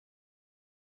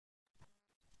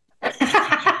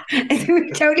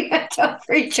We totally had to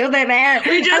for each other there.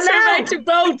 We just were Hello. about to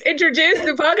both introduce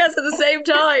the podcast at the same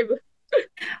time.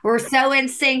 We're so in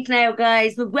sync now,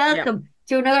 guys. But Yeah. welcome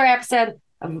to another episode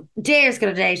of Dare's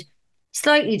Gonna Date.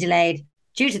 Slightly delayed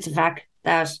due to the fact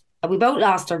that we both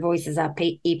lost our voices at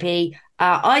EP.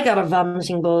 I got a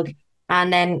vomiting bug,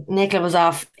 and then Nicola was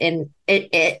off in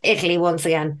Italy once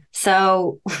again.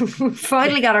 So we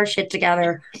finally got our shit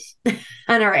together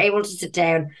and are able to sit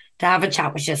down to have a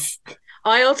chat with us.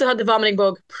 I also had the vomiting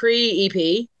bug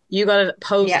pre-EP. You got it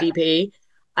post-EP.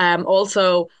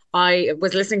 Also, I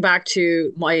was listening back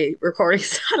to my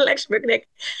recordings at Election Picnic,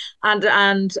 and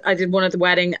I did one at the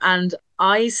wedding, and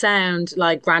I sound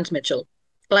like Grant Mitchell.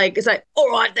 Like, it's like,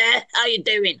 all right there, how you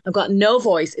doing? I've got no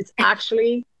voice. It's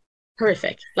actually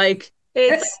horrific. Like,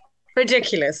 it's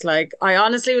ridiculous. Like, I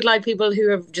honestly would like people who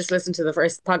have just listened to the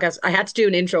first podcast. I had to do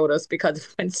an intro to us because it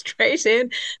went straight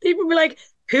in. People were like,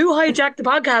 who hijacked the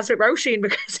podcast with Roisin?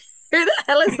 Because who the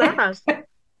hell is that?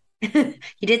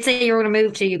 You did say you were going to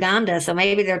move to Uganda, so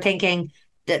maybe they're thinking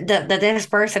that this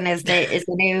person is the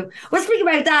new. We'll speak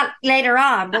about that later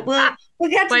on, but we'll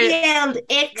get to the old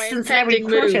icks and celebrity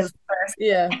crushes first.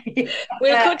 Yeah,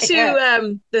 we'll cut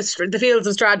to the fields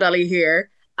of Stradbally here,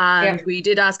 and we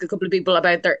did ask a couple of people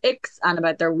about their icks and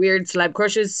about their weird celeb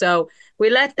crushes. So we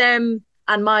let them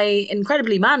and my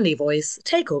incredibly manly voice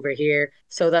take over here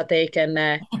so that they can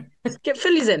get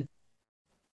fillies in.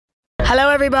 Hello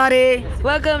everybody.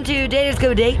 Welcome to Dare's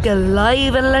Go Date, the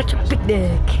live electric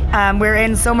picnic. We're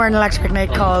in somewhere in an electric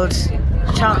picnic called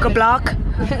Chock-a-Block.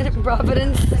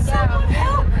 Providence.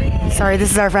 Sorry,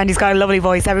 this is our friend. He's got a lovely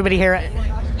voice. Everybody hear it.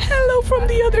 Hello from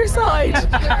the other side.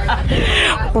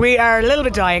 We are a little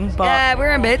bit dying, but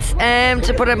we're in bits,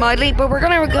 to put it mildly, but we're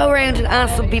going to go around and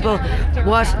ask some people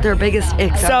what their biggest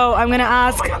icks are. So I'm going to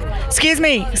ask, excuse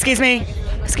me,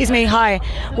 hi.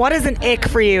 What is an ick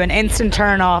for you, an instant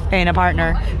turn off in a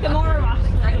partner?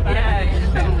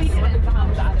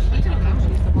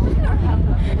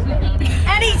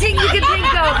 Anything you can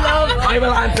think of, love. I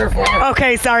will answer for her.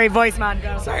 Okay, sorry, voice man,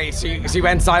 go. Sorry, she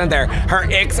went silent there. Her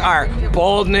icks are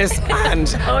baldness and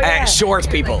short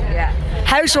people.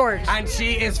 How short? And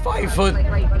she is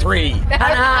 5'3" And a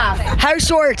half. How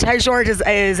short is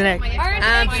an ick?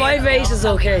 5'8" is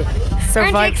okay. So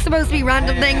Aren't icks supposed to be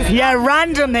random things? Yeah,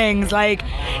 random things like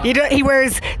he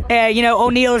wears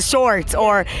O'Neill's shorts,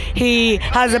 or he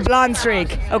has a blonde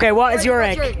streak. Okay, what is your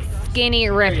ick? Skinny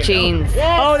ripped jeans.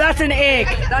 Oh, that's an ick.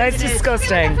 That's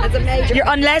disgusting. That's a major.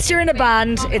 Unless you're in a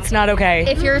band, it's not okay.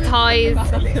 If your thighs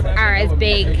are as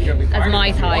big as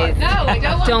my thighs,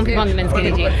 don't be wanting them in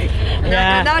skinny jeans.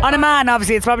 Yeah. On a man,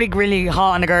 obviously, it's probably really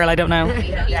hot on a girl. I don't know.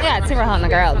 Yeah, it's super hot on a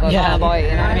girl, but on a boy,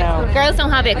 you know. Girls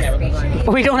don't have icks.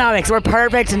 We don't have icks. We're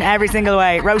perfect in every single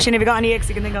way. Roisin, have you got any icks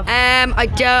you can think of?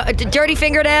 Dirty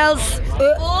fingernails.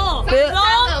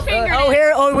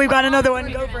 We've got another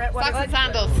one. Go for it. Socks and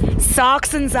sandals.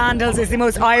 Socks and sandals is the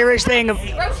most Irish thing.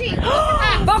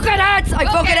 Bucket hats. I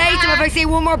fucking hate them. If I see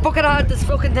one more bucket hat, this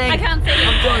fucking thing. I can't say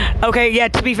I'm done. Okay, yeah,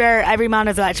 to be fair, every man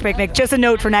has a electric picnic. Just a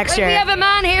note for next year. We have a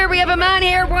man here.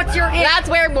 What's your ick? Lads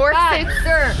wear more suits.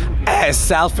 Sir.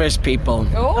 Selfish people.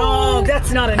 Oh,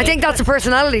 that's not an I think that's a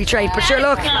personality trait, but sure,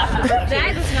 look. Do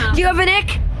you have an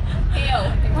ick?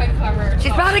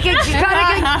 She's panicking. I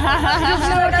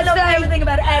know everything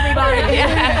about everybody.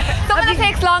 Someone that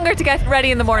takes longer to get ready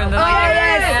in the morning than I do.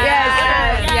 Yes.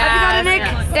 Have you got an ick?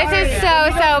 This is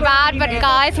so bad, but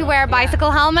guys who wear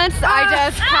bicycle helmets, I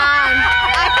just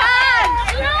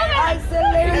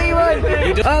Absolutely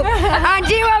would. And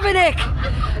do you have an ick?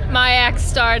 My ex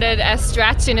started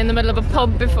stretching in the middle of a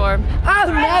pub before. Oh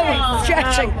no,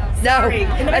 stretching. No,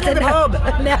 That's in the pub.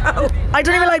 No. I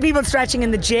don't even like people stretching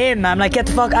in the gym. I'm like, get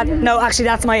the fuck out. No, actually,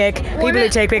 that's my ick. People who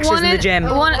take pictures in the gym.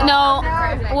 One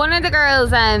of the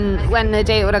girls went on a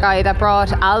date with a guy that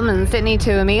brought almonds, didn't he,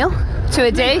 to a meal? To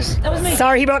a date?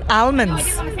 Sorry, he brought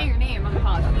almonds. I want to say your name on the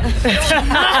pod.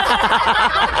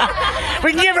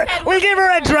 We'll give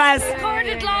her a dress.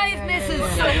 recorded live,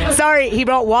 Mrs. Sorry, he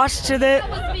brought what to the...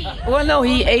 Well, no,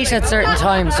 he ate at certain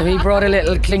times, so he brought a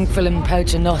little cling-filling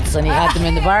pouch of nuts and he had them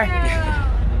in the bar.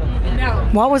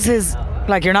 What was his...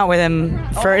 Like, you're not with him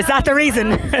for... Is that the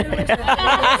reason? And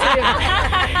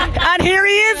here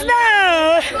he is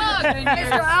now!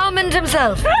 Mr. Almond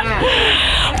himself.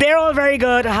 They're all very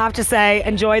good, I have to say.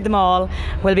 Enjoyed them all.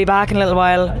 We'll be back in a little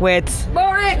while with...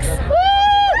 Morix!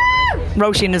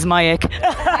 Roisin is my ick.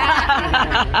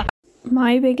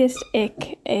 My biggest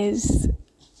ick is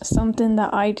something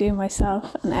that I do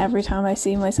myself, and every time I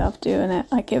see myself doing it,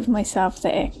 I give myself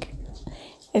the ick.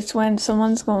 It's when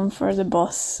someone's going for the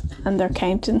bus and they're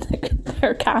counting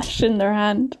their cash in their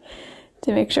hand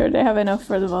to make sure they have enough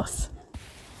for the bus.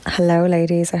 Hello,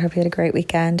 ladies. I hope you had a great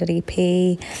weekend at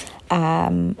EP.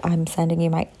 I'm sending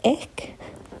you my ick.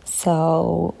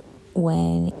 So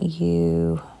when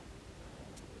you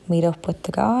meet up with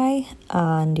the guy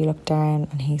and you look down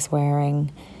and he's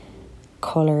wearing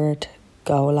coloured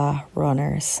Gola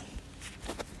runners.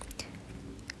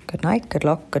 Good night, good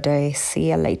luck, good day.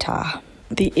 See you later.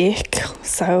 The ick.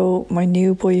 So my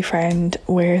new boyfriend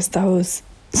wears those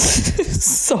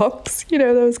socks, you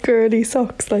know, those curly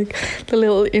socks, like the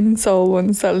little insole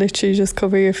ones that literally just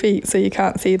cover your feet so you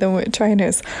can't see them with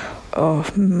trainers. Oh,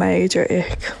 major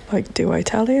ick. Like, do I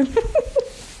tell him?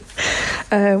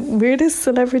 Weirdest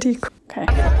celebrity. Okay.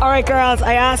 All right, girls,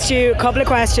 I asked you a couple of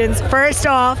questions. First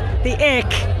off, the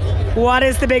ick. What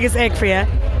is the biggest ick for you?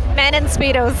 Men in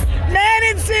Speedos. Men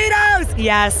in Speedos!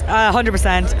 Yes,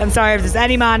 100%. I'm sorry if there's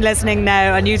any man listening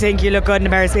now and you think you look good in a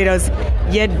pair of Speedos.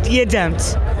 You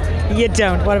don't. You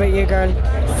don't. What about you, girl?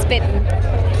 Spitting.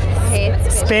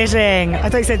 Spitting. I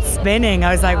thought you said spinning.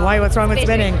 I was like, why? What's wrong with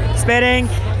spinning? Spitting?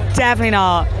 Definitely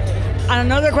not. And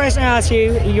another question I asked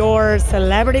you, your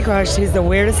celebrity crush. Who's the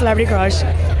weirdest celebrity crush?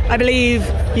 I believe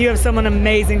you have someone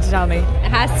amazing to tell me.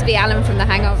 It has to be Alan from The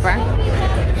Hangover.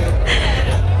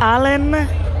 Alan,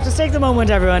 just take the moment,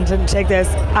 everyone, to take this.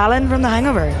 Alan from The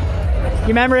Hangover. You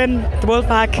remember him? The wolf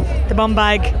pack, the bum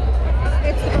bag.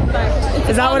 It's the bum bag.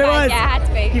 Is that what it was? Yeah, it had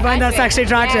to be. You find that sexually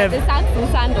attractive? Yeah, the socks and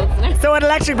sandals. So at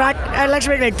Electric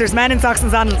Picnic, there's men in socks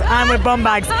and sandals and with bum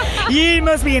bags. You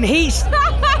must be in heat.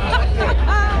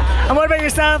 And what about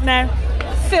yourself now?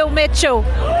 Phil Mitchell.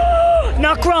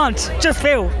 Not Grant, just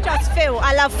Phil. Just Phil.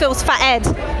 I love Phil's fat head.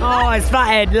 Oh, his fat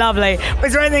head, lovely.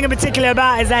 Was there anything in particular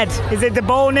about his head? Is it the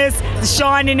boldness, the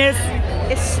shininess?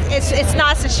 It's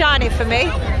nice and shiny for me.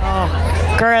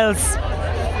 Oh, girls,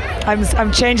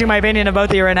 I'm changing my opinion about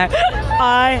both of you right now.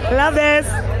 I love this.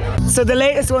 So the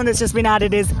latest one that's just been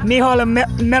added is Micheál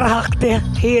Murchachta.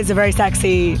 He is a very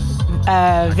sexy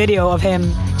video of him. Do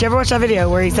you ever watch that video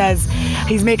where he says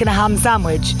he's making a ham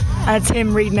sandwich and it's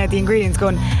him reading out the ingredients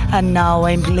going, and now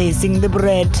I'm placing the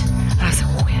bread. And I was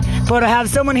like, oh yeah. But I have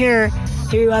someone here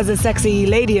who has a sexy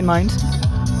lady in mind.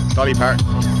 Dolly Parton.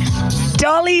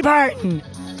 Dolly Parton.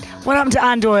 What happened to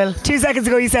Anne Doyle? 2 seconds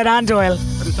ago you said Anne Doyle.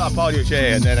 I just saw Paul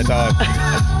O'Shea and then I thought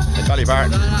Dolly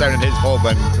Parton down in his pub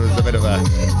and there was a bit of a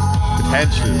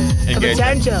potential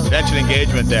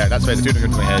engagement there. That's why it's too good to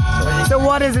my head. So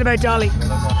what is it about Dolly?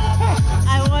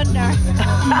 I wonder.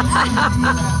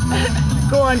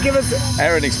 Go on, give us.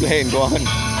 Aaron, explain, go on.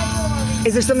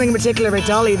 Is there something in particular about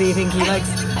Dolly that you think he likes?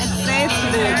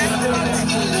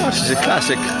 Oh, she's a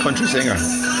classic country singer.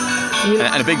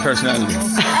 And a big personality.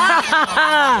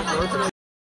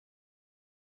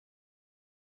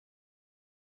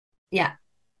 Yeah.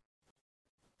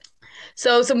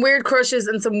 So some weird crushes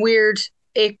and some weird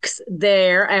icks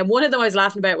there. And one of them I was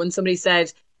laughing about when somebody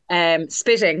said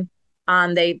spitting,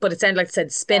 but it sounded like it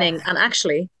said spinning. And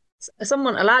actually, a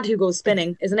lad who goes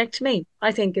spinning is an ick to me.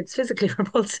 I think it's physically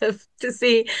repulsive to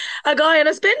see a guy on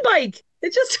a spin bike.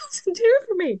 It just doesn't do it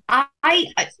for me. I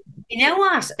you know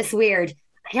what? It's weird.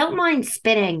 I don't mind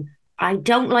spinning. I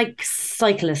don't like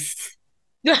cyclists.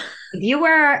 If you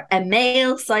were a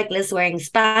male cyclist wearing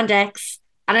spandex,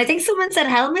 and I think someone said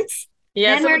helmets.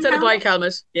 Yeah, someone said a bike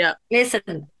helmet. Yeah.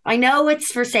 Listen, I know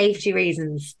it's for safety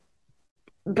reasons,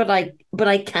 but I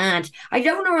can't. I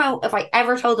don't know if I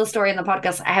ever told the story on the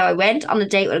podcast how I went on a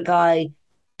date with a guy,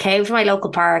 came to my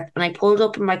local park, and I pulled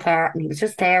up in my car, and he was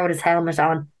just there with his helmet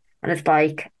on and his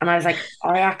bike, and I was like,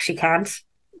 I actually can't.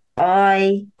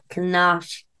 I cannot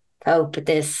cope with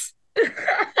this.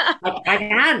 I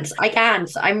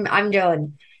can't. I'm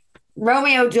done.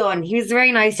 Romeo done. He was a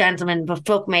very nice gentleman, but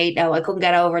fuck me, no, I couldn't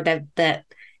get over the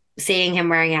seeing him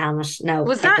wearing a helmet. No.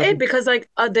 Was that it? Because like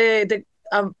an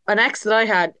ex that I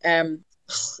had,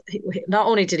 not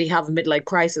only did he have a midlife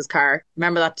crisis car,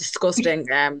 remember that disgusting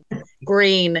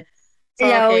green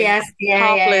topless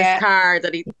car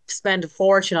that he spent a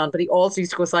fortune on, but he also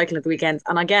used to go cycling at the weekends.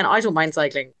 And again, I don't mind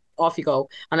cycling. Off you go,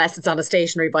 unless it's on a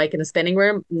stationary bike in a spinning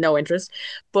room, no interest.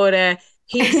 But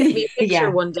he sent me a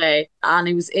picture one day, and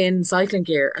he was in cycling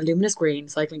gear, a luminous green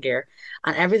cycling gear,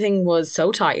 and everything was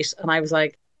so tight. And I was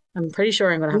like, I'm pretty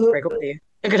sure I'm gonna have to break up with you.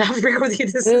 I'm gonna have to break up with you.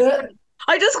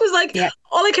 I just was like,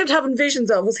 all I kept having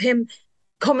visions of was him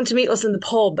coming to meet us in the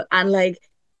pub and like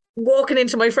walking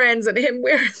into my friends and him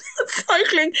wearing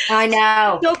cycling. I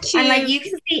know, and like you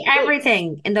can see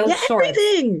everything in those shorts.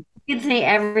 Everything. You can see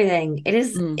everything. It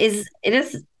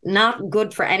is not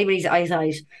good for anybody's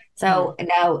eyesight. So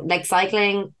no, like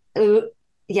cycling. No,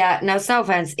 it's no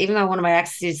offense. Even though one of my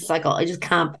exes used to cycle, I just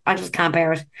can't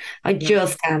bear it. I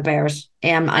just can't bear it.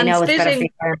 I know it's better for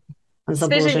you. and some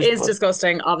Spitting bullshit. is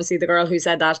disgusting. Obviously, the girl who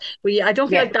said that. But yeah, I don't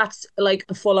feel like that's like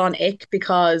a full-on ick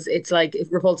because it's like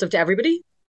repulsive to everybody.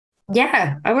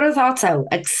 Yeah, I would have thought so,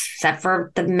 except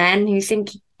for the men who seem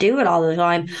to do it all the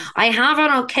time. I have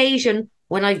on occasion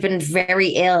when I've been very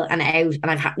ill and out,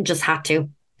 and just had to.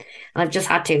 And I've just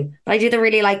had to. But I do the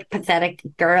really like pathetic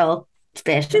girl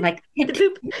spit. I'm like,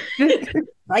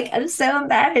 like I'm so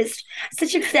embarrassed.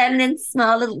 Such a feminine,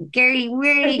 small little girly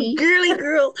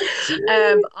girl.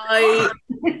 I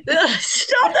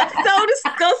stop. That's so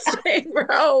disgusting, bro.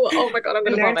 Oh my god, I'm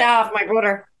gonna learn that off my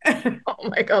brother. Oh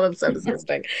my god, I'm so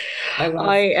disgusting.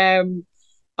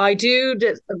 I do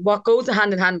what goes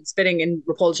hand in hand with spitting and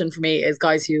repulsion for me is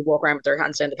guys who walk around with their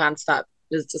hands down the pants. That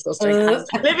is disgusting.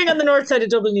 Living on the north side of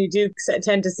Dublin, you do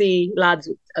tend to see lads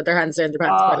with their hands down their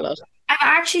pants quite a lot. I've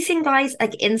actually seen guys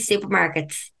like in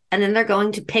supermarkets and then they're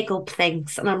going to pick up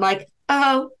things and I'm like,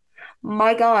 oh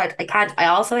my god, I can't. I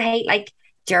also hate like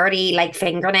dirty like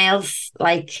fingernails,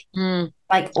 like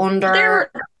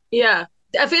under. Yeah,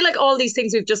 I feel like all these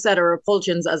things we've just said are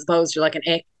repulsions as opposed to like an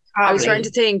ick. Probably. I was trying to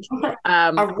think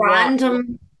a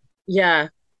random. Yeah,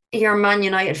 you're a Man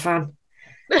United fan.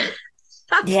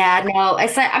 Yeah, no,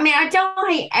 it's like, I mean, I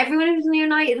don't hate everyone who's a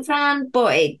United fan,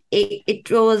 but it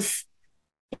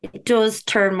does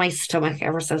turn my stomach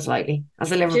ever so slightly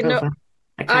as a Liverpool fan.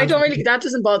 I don't really. That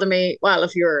doesn't bother me. Well,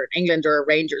 if you're England or a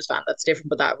Rangers fan, that's different.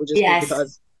 But that would just be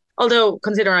because, although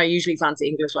considering I usually fancy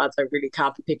English lads, I really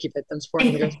can't be picky about them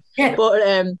supporting English.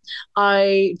 But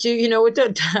I do. You know,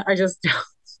 I just.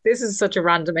 This is such a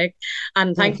random ick,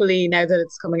 and thankfully now that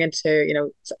it's coming into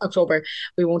October,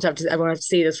 I won't have to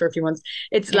see this for a few months.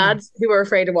 It's lads who are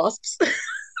afraid of wasps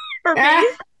or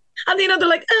bees, and they're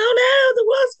like, oh no, the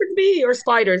wasp would be or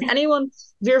spiders. Anyone,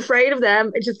 if you're afraid of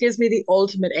them, it just gives me the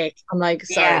ultimate ick. I'm like,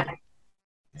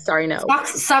 sorry, no.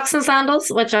 Socks and sandals,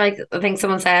 which I think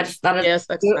someone said that is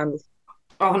socks and sandals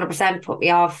 100% put me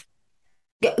off.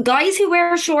 Guys who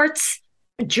wear shorts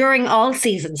during all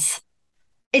seasons.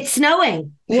 It's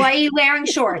snowing. Why are you wearing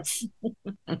shorts?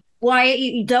 Why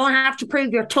you don't have to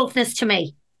prove your toughness to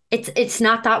me? It's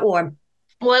not that warm.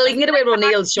 Well, you can get away with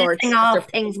O'Neill's shorts.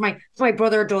 Things my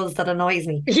brother does that annoys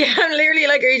me. Yeah, I'm literally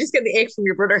like, are you just getting the ick from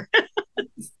your brother?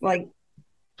 Like,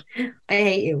 I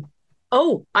hate you.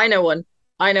 Oh, I know one.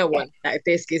 Now,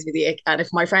 this gives me the ick, and if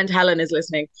my friend Helen is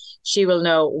listening, she will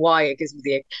know why it gives me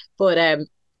the ick. But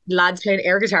lads playing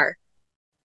air guitar.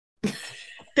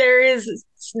 There is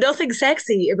nothing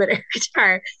sexy about air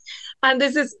guitar. And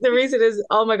this is the reason is,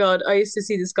 oh my God, I used to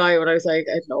see this guy when I was like,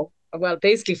 I don't know, well,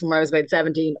 basically from when I was about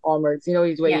 17 onwards, you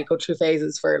go through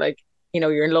phases for like,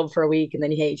 you're in love for a week and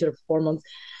then you hate each other for 4 months.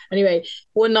 Anyway,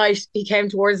 one night he came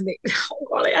towards me. Oh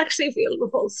God, I actually feel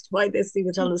repulsed by this. He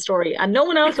was telling the story, and no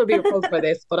one else will be repulsed by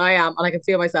this, but I am, and I can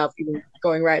feel myself even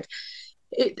going red.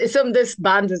 This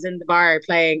band was in the bar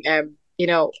playing,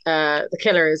 the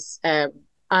Killers,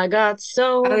 I got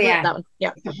so that one.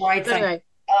 Yeah. Anyway,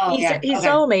 he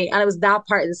saw me and it was that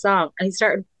part of the song and he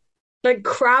started like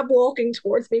crab walking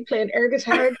towards me playing air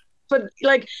guitar but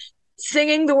like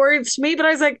singing the words to me, but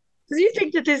I was like, does he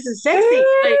think that this is sexy?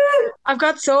 Like, I've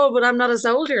got soul but I'm not a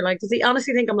soldier. Like, does he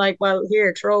honestly think I'm like, well,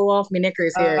 here, throw off my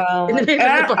knickers here in the middle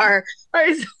of the bar? I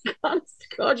was like, honest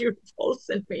to God, you're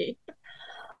repulsing me.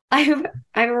 I have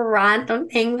a random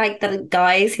thing like the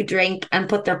guys who drink and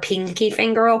put their pinky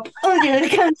finger up.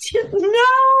 Oh,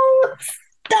 no!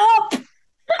 Stop!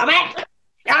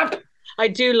 Stop! I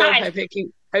do love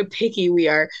how picky we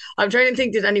are. I'm trying to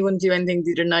think, did anyone do anything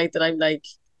the other night that I'm like,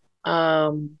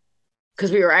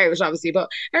 because we were Irish, obviously, but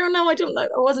I don't know. I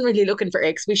wasn't really looking for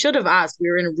icks. We should have asked. We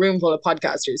were in a room full of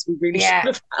podcasters. We really should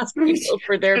have asked people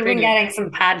for their opinion. We've been getting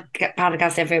some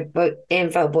podcast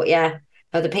info, but yeah.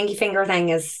 But the pinky finger thing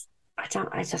is, I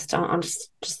just don't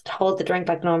just hold the drink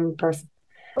like a normal person.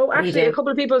 Oh, actually, a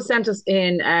couple of people sent us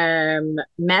in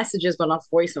messages, but not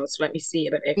voice notes. So let me see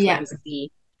about it. Yeah.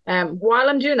 While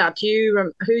I'm doing that,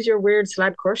 who's your weird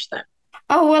celeb crush then?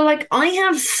 Oh, well, like I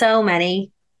have so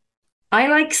many. I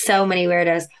like so many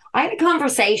weirdos. I had a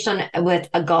conversation with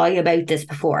a guy about this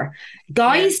before.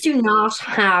 Guys do not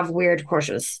have weird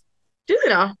crushes. Do they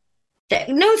not?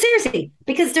 No, seriously,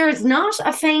 because there's not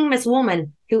a famous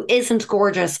woman who isn't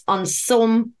gorgeous on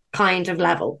some kind of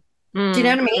level. Do you know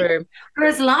what I mean? True.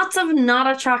 There's lots of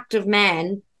not attractive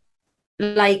men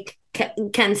like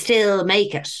can still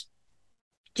make it.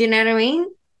 Do you know what I mean?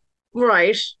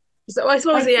 Right. So I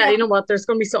suppose, you know what? There's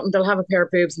going to be something. They'll have a pair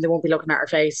of boobs and they won't be looking at her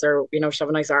face, or she'll have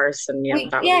a nice arse, and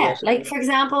like for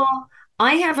example,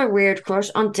 I have a weird crush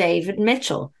on David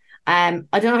Mitchell. I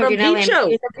don't know if you know him.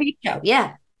 He's a Peep Show.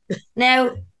 Yeah.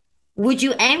 Now, would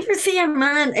you ever see a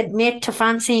man admit to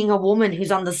fancying a woman who's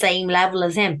on the same level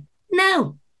as him?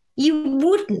 No. You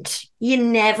wouldn't. You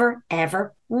never,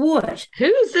 ever would.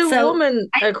 Who's the woman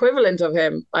equivalent of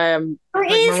him?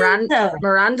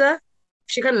 Miranda?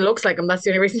 She kind of looks like him. That's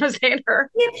the only reason I'm saying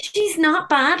her. Yeah, but she's not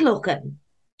bad looking.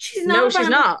 She's not. No, she's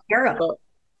not. Girl.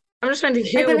 I'm just trying to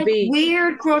think who would be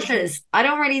weird crushes. I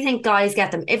don't really think guys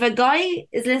get them. If a guy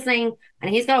is listening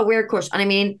and he's got a weird crush, and I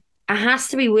mean, it has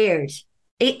to be weird.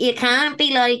 It can't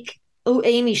be like, oh,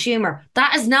 Amy Schumer.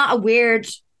 That's not a weird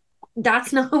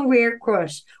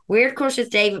crush. Weird crush is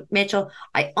David Mitchell.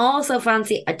 I also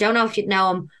fancy, I don't know if you'd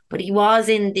know him, but he was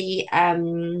in the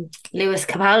Lewis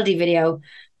Capaldi video,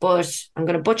 but I'm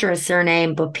going to butcher his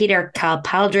surname, but Peter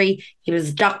Capaldi. He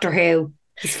was Doctor Who.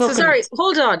 So sorry,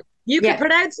 hold on. You can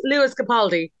pronounce Lewis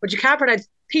Capaldi, but you can't pronounce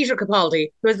Peter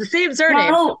Capaldi, who has the same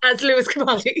surname as Lewis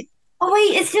Capaldi. Oh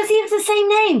wait, it's just even the same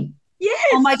name. Yes.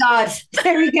 Oh my God.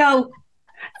 There we go.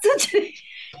 Such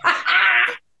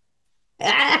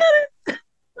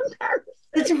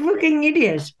a fucking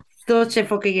idiot. Such a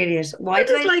fucking idiot. Why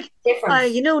do I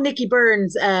different? You know Nicky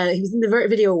Burns, he was in the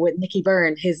video with Nicky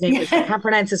Byrne. His name is, I can't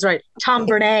pronounce this right, Tom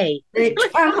Bernay.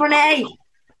 Tom Bernay.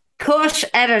 Cush,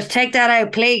 edit, take that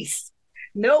out, please.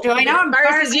 No, I know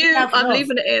embarrasses you. I'm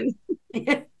leaving it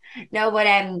in. No, but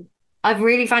I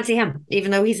really fancy him,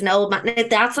 even though he's an old man.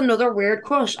 That's another weird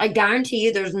crush. I guarantee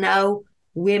you there's no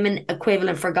women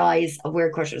equivalent for guys of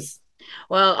weird crushes.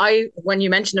 Well, when you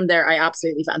mentioned him there, I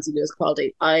absolutely fancy Lewis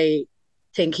Capaldi. I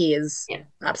think he is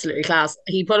absolutely class.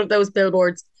 He put up those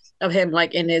billboards of him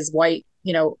like in his white,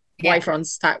 white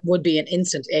fronts. That would be an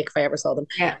instant ick if I ever saw them.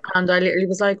 Yeah. And I literally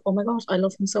was like, oh my God, I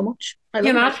love him so much. Can you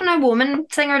imagine a woman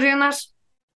singer doing that?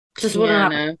 Just wouldn't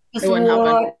happen. No, it wouldn't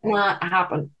not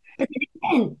happen. But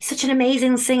again, such an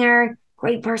amazing singer,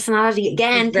 great personality.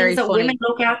 Again, things that women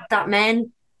look at that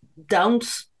men don't.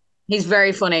 He's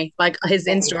very funny. Like his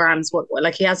Instagrams,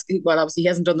 obviously he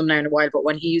hasn't done them now in a while, but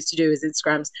when he used to do his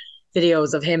Instagrams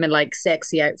videos of him in like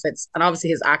sexy outfits, and obviously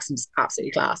his accent's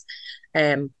absolutely class.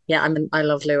 I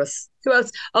love Lewis. Who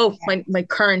else? Oh, my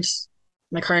current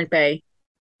bae.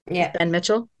 Yeah. Ben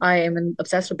Mitchell. I am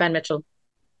obsessed with Ben Mitchell.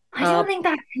 I don't think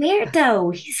that's weird though.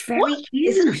 He's very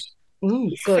cute.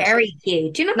 He's good. Very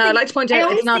cute. Do you know? No, I'd like to point out. I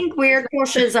always think weird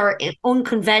crushes are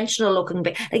unconventional looking.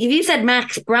 Like if you said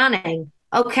Max Branning,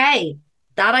 okay,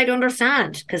 that I'd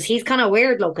understand because he's kind of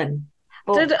weird looking.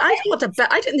 I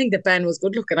didn't think that Ben was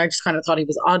good looking. I just kind of thought he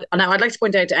was odd. And now I'd like to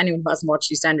point out to anyone who hasn't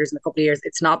watched EastEnders in a couple of years,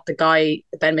 it's not the guy,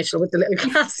 Ben Mitchell with the little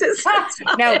glasses.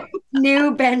 No,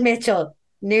 new Ben Mitchell.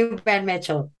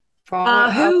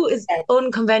 Who is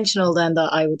unconventional then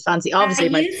that I would fancy? Obviously,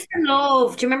 I used to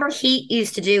love. Do you remember Heat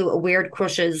used to do a Weird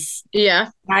Crushes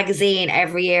magazine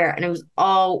every year, and it was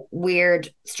all weird,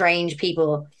 strange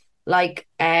people. Like,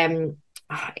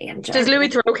 does Louis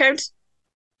Theroux count?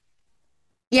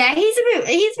 Yeah, he's a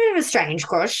bit of a strange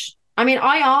crush. I mean,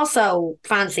 I also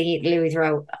fancy Louis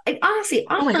Theroux. Honestly,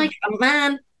 I like a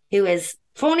man who is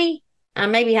funny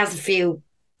and maybe has a few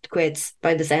quids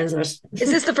by the sounds of it. Is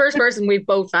this the first person we've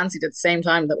both fancied at the same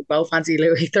time that we both fancy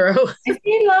Louis Theroux? I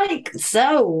feel like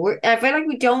so. I feel like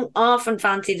we don't often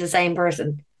fancy the same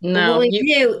person. No, but when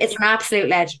we do, it's an absolute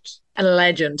legend. A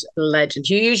legend.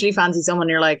 You usually fancy someone.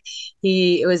 You're like,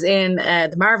 he was in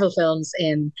the Marvel films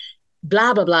in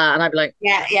blah blah blah, and I'd be like,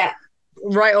 yeah,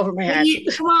 right over my head.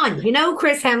 Come on,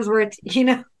 Chris Hemsworth. You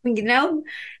know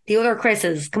the other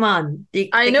Chris's. Come on.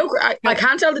 I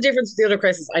can't tell the difference with the other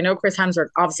Chris's. I know Chris Hemsworth,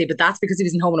 obviously, but that's because he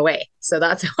was in Home and Away. So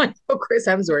that's how I know Chris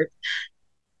Hemsworth.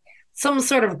 Some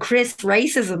sort of Chris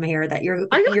racism here that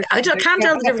I can't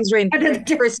tell the difference between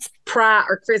Chris Pratt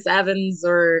or Chris Evans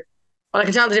I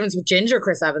can tell the difference with Ginger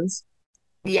Chris Evans.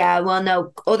 Yeah, well,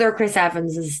 no, other Chris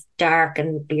Evans is dark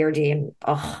and beardy, and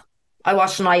I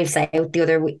watched Knives Out the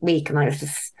other week,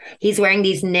 and he's wearing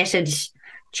these knitted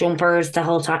jumpers the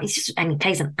whole time. And he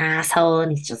plays an asshole,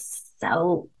 and he's just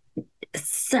so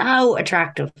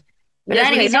attractive. But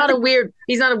anyway, he's not a weird.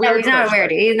 He's not a weird crush.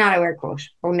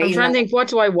 I'm trying to think, what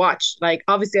do I watch? Like,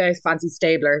 obviously, I fancy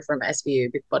Stabler from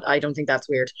SVU, but I don't think that's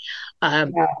weird.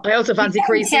 I also fancy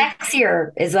Creasy.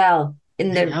 Sexier as well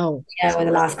in the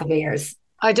last couple of years.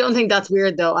 I don't think that's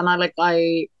weird though, and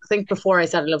I think before I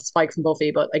said I love Spike from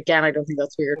Buffy, but again, I don't think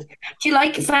that's weird. Do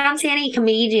you fancy any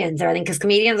comedians or anything? Because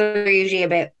comedians are usually a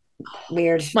bit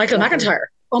weird. Michael McIntyre.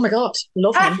 Oh my God,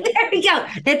 love him. There we go.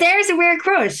 There's a weird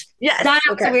crush. Yes,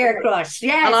 that's a weird crush.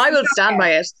 Yes, and I will stand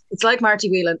by it. It's like Marty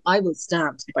Whelan. I will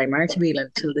stand by Marty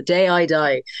Whelan till the day I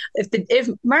die. If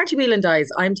Marty Whelan dies,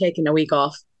 I'm taking a week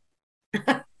off.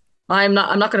 I'm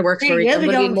not going to work for a week. You'll be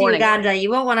going to Uganda.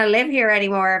 You won't want to live here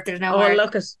anymore if there's no.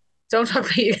 Look at Don't talk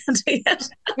about you yet.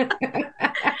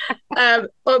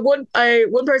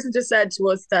 One person just said to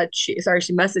us that she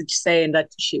messaged saying that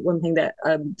one thing that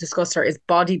disgusts her is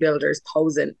bodybuilders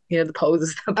posing. You know, the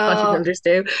poses that bodybuilders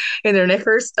do in their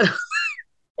knickers.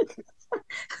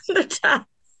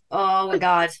 Oh my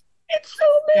God. It's so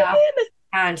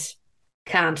mean.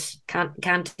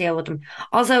 Can't deal with them.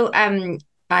 Also, I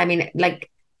mean,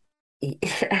 like,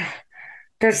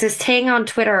 there's this thing on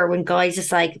Twitter when guys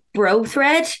just like bro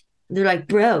thread. They're like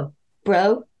bro,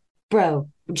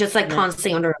 just like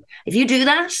constantly under. If you do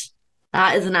that,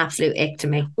 that is an absolute ick to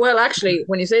me. Well, actually,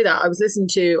 when you say that, I was listening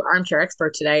to Armchair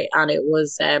Expert today, and it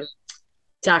was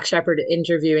Dax Shepard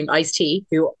interviewing Ice-T,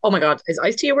 who, oh my God, is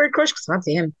Ice-T a weird crush? Because I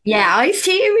fancy him. Yeah,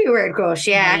 Ice-T is a weird crush.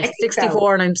 Yeah, he's 64, so.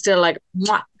 And I'm still like,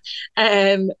 mwah.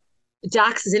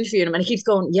 Dax is interviewing him, and he keeps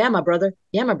going, yeah, my brother.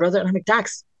 And I'm like,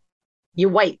 Dax, you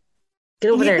white.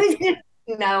 Get over there.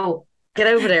 No. Get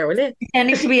over there, will you?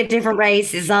 Pretending to be a different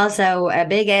race is also a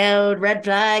big old red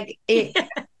flag.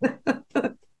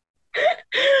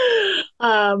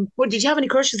 Well, did you have any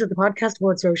crushes at the podcast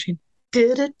awards, Roisin?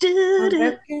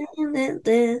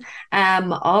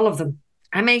 All of them.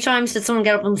 How many times did someone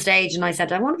get up on stage and I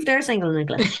said, I wonder if they're single,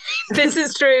 Nicola? This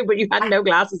is true, but you had no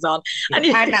glasses on and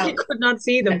you could not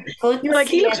see them. You're like,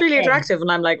 he looks really attractive, and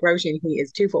I'm like, Roisin, he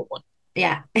is 2'1".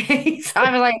 Yeah. So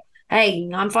I was like, hey,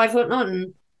 I'm 5 foot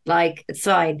nothing. Like, it's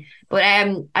fine. But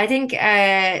I think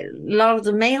a lot of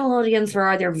the male audience were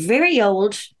either very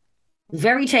old,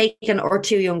 very taken, or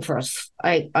too young for us.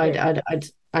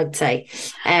 I'd say.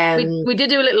 We did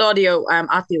do a little audio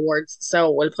at the awards, so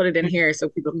we'll put it in here so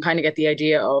people can kind of get the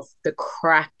idea of the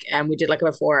crack. And we did like a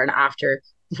before and after,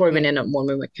 before we went in and when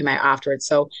we came out afterwards.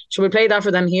 So should we play that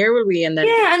for them here, will we? And then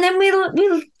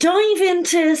we'll dive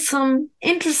into some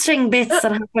interesting bits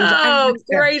that happened. Oh,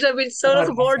 great. I've been so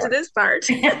looking forward to this part.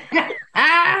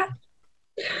 Hello.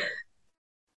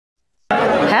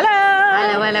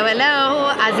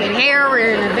 As you can hear,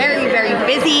 we're in a very, very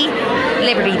busy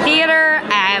Liberty Theatre.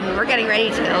 We're getting ready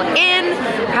to go in.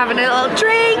 We're having a little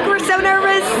drink. We're so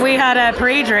nervous. We had a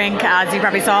pre-drink, as you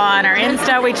probably saw on our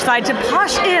Insta. We decided to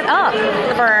posh it up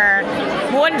for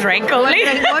one drink only.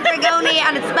 One drink only,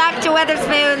 and it's back to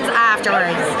Wetherspoons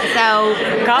afterwards. So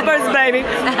coppers, baby.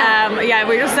 Yeah,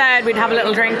 we just said we'd have a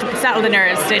little drink to settle the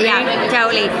nerves, didn't we? Yeah,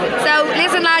 totally. So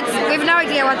listen, lads, we've no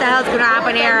idea what the hell's going to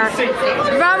happen here.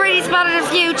 We've already spotted a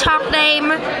few top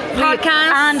name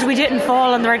podcasts, and we didn't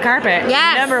fall on the red carpet.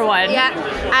 Yes. Number one. Yeah.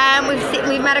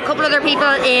 We've met a couple other people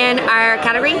in our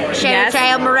category. Shout out to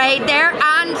El Mairead there,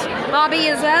 and Bobby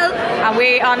as well. And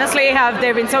we honestly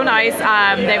they've been so nice.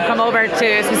 They've come over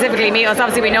to specifically meet us.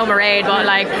 Obviously we know Mairead, but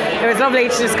like it was lovely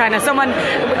to just kind of someone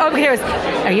over here was,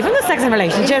 are you from the sex and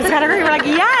relationships category? We're like,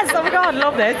 yes, oh my God,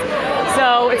 love this.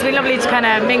 So it's been lovely to kind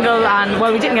of mingle, and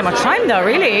well, we didn't get much time though,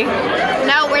 really.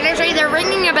 No, they're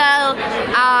ringing a bell.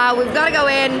 We've got to go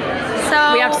in.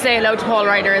 So we have to say hello to Paul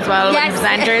Ryder as well. Yes.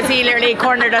 When he presenters, he literally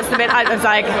cornered us a bit. I was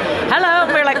like, hello.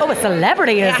 We were like, oh, a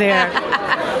celebrity is here.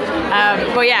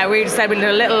 But yeah, we just said we'll do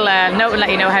a little note and let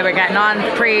you know how we're getting on.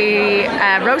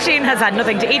 Roisin has had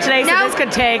nothing to eat today, so this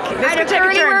could take a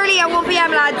turn. Early at 1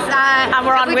 p.m, lads. And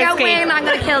we're on whiskey. If we don't win, I'm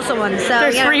going to kill someone. So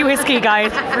there's free whiskey,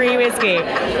 guys. Free whiskey.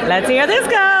 Let's see how this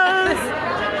goes.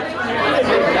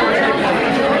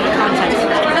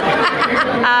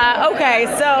 Okay,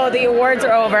 so the awards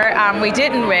are over and we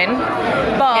didn't win,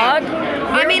 but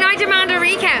I mean, I demand a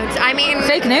recount. I mean,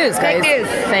 fake news, guys.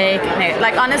 Fake news.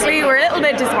 Like, honestly, we're a little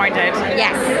bit disappointed.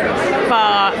 Yes.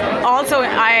 But also,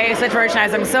 I said to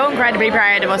Roisin, I'm so incredibly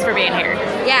proud of us for being here.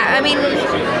 Yeah, I mean,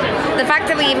 the fact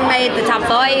that we even made the top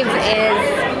 5 is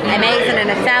amazing in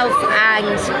itself.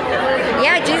 And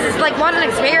yeah, Jesus, like, what an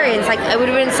experience. Like, it would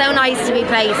have been so nice to be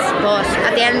placed, but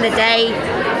at the end of the day,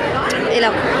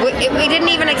 look, we didn't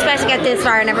even expect to get this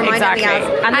far, never mind anything else.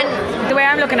 And the way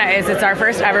I'm looking at it is it's our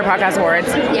first ever podcast awards.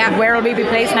 Yeah. Where will we be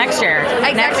placed next year?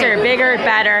 Exactly. Next year, bigger,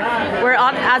 better. We're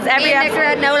on as every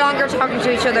episode. No longer talking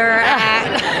to each other.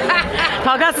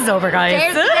 Podcast is over, guys.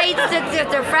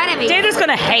 They're frenemies. They're just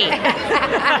gonna hate.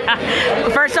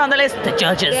 First on the list, the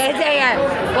judges. Yeah.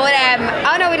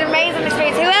 But we did an amazing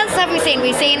experience. Who else have we seen?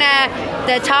 We've seen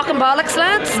the Talking Bollocks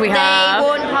lads. We have. They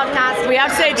won podcast. We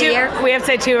have to say two. We have to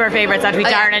say two of our favourites. That'd be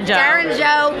Darren and Joe. Darren and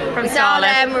Joe. We saw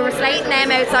them. We were slating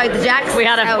them outside the Jacks. We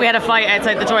had a fight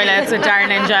outside the toilets with Darren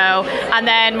and Joe, and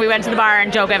then we went to the bar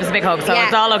and Joe gave us a big hug. So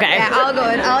it's all okay. Yeah, all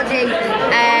good. All G.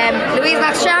 Louise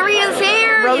McSherry is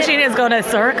here. Roisin is going to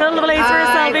circle the place for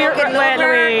herself here with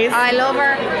Louise. I love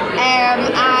her. And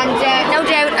no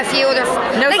doubt a few other.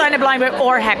 No sign of Blind Boy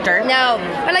or Hector. No,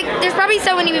 but like there's probably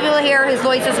so many people here whose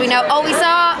voices we know. Oh, we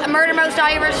saw Murder Most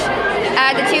Irish,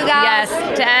 the two guys.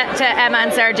 Yes, to Emma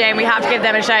and Sarah Jane, we have to give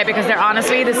them a shout because they're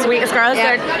honestly the sweetest girls.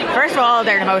 Yeah. First of all,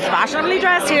 they're the most fashionably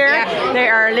dressed here. Yeah. They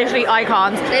are literally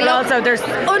icons. They but look also there's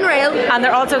unreal. And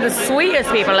they're also the sweetest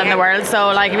people in the world. So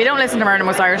like if you don't listen to Murder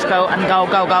Most Irish, go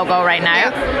right now.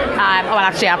 Well,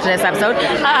 actually after this episode.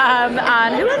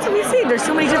 And who else have we seen? There's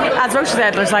so many different, as Rocha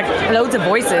said, there's like loads of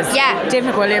voices. Yeah. Dave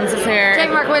McWilliams is here. Dave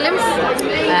McWilliams.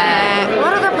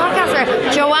 What other podcasts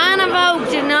are? Joanna Vogue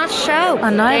did not show.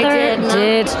 And neither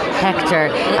did Hector.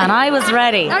 And I was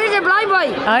ready. Neither did Blind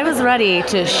Boy. I was ready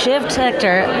to shift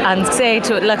Hector and say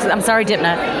to it, look, I'm sorry,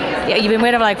 Dipna. Yeah, you've been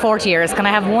with him like 40 years. Can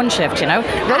I have one shift, you know?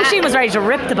 Roisin was ready to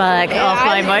rip the bag off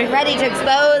Blind Boy. Ready to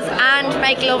expose and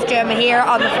make love to him here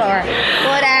on the floor.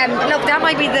 But look, that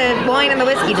might be the wine and the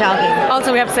whiskey talking.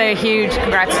 Also, we have to say a huge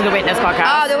congrats to the Witness podcast.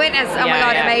 Oh, the Witness! Oh my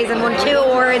God, amazing! Won 2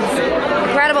 awards.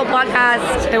 Incredible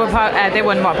podcast. They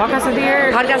won what? Podcast of the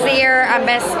year. Podcast of the year and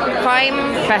best crime.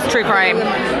 Best true crime,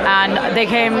 and they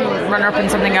came runner up in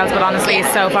something else. But honestly,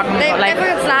 so fucking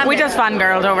we just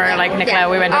fangirled over like Nicola. Yeah.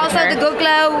 We went also the Good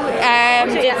Glow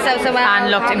did so well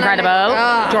and looked incredible.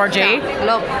 Georgie,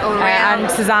 and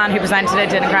Suzanne who presented it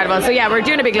did incredible. So yeah, we're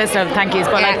doing a big list of thank yous,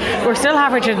 but like we're still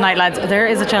halfway through the night, lads. There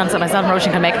is a chance that myself and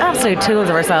Roisin can make absolute tools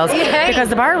of ourselves because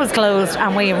the bar was closed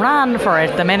and we ran for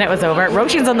it the minute it was over.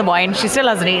 Roisin's on the wine, she still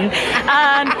hasn't eaten,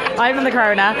 and I'm in the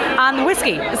Corona and the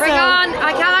whiskey. Bring on!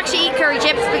 I can't actually eat curry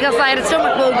chips because I had a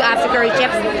stomach bug after curry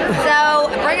chips. So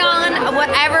bring on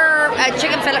whatever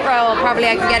chicken fillet roll probably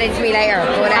I can get into me later.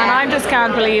 But, and I just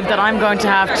can't believe that I'm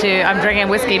drinking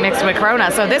whiskey mixed with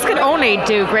Corona. So this could only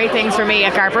do great things for me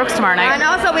at Gar Brooks tomorrow night. And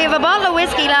also we have a bottle of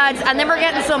whiskey, lads, and then we're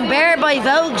getting some Bear by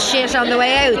Vogue shit on the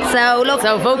way out. So look,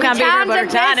 Vogue can't be here, but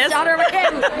Tannis.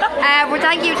 Well,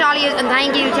 thank you to all of you, and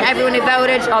thank you to everyone who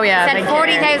voted. Oh yeah, said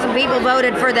 40,000 people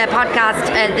voted for the podcast,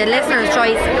 the listener's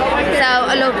choice. So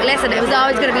look, listen, it was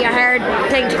always going to be a hard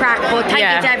thing to crack, but thank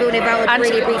you to everyone who voted. And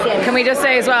really appreciate it. Can we just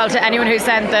say as well to anyone who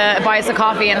sent buy us a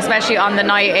coffee, and especially on the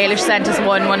night, Ailish sent us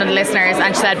one of the listeners,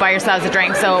 and she said buy yourselves a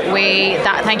drink. So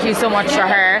thank you so much for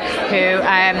her who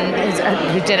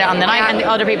did it on the night, and the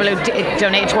other people who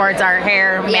donate towards our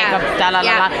hair, makeup,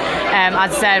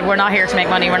 as I said, we're not here to make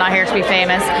money, we're not here to be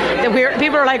famous.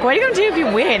 People are like, what are you going to do if you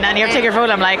win? And you're taking your phone.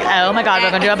 I'm like, oh my God, we're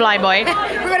going to do a Blind Boy.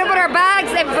 We're going to put our bags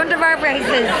in front of our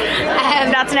faces.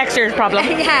 That's next year's problem.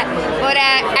 But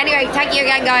anyway, thank you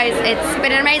again, guys. It's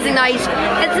been an amazing night.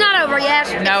 It's not over yet.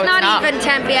 No, it's not even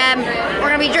 10 p.m. We're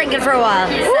going to be drinking for a while.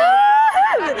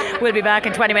 So. We'll be back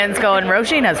in 20 minutes going,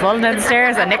 Roisin has fallen down the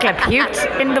stairs and Nicola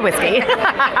puked in the whiskey.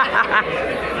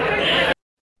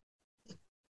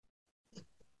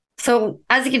 So,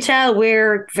 as you can tell,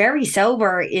 we're very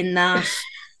sober in that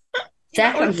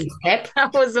second tip.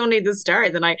 That was only the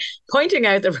start. And I pointing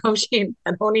out that Roisin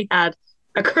had only had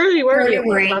a curly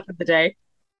whirly back of the day.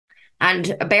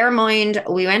 And bear in mind,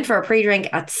 we went for a pre-drink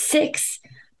at 6.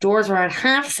 Doors were at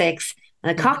 6:30.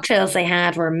 And the cocktails they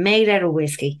had were made out of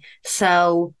whiskey.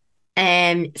 So,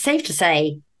 safe to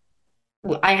say,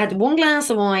 I had 1 glass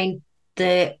of wine,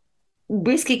 the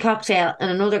whiskey cocktail,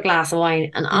 and another glass of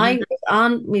wine. And I was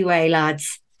on my way,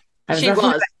 lads.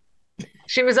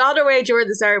 She was on her way during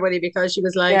the ceremony because she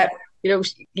was like,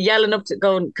 yelling up to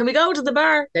going, can we go to the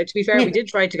bar? Now, to be fair, we did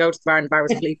try to go to the bar and the bar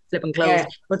was flipping closed.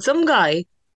 But some guy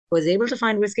was able to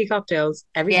find whiskey cocktails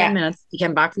every 10 minutes. He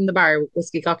came back from the bar with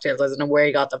whiskey cocktails. I don't know where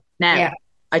he got them. Now,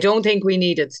 I don't think we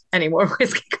needed any more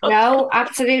whiskey cocktails. No,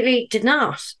 absolutely did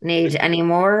not need any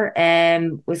more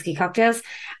whiskey cocktails.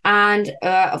 And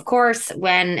of course,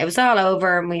 when it was all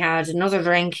over and we had another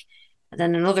drink, and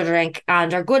then another drink,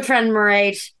 and our good friend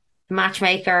Mairead, the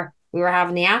matchmaker, we were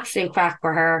having the absolute crack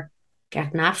with her,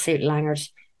 getting absolute langered.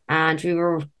 And we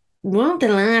were one of the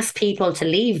last people to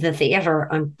leave the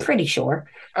theatre, I'm pretty sure.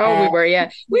 Oh, we were, yeah.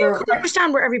 We couldn't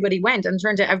understand where everybody went, and it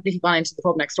turned out everybody gone into the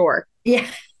pub next door. Yeah.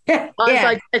 I was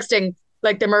like texting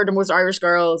like the Murder Most Irish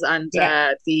girls and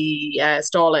the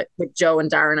stall it with Joe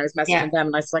and Darren. I was messaging them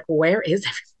and I was like, where is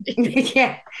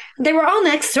everybody? They were all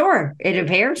next door, it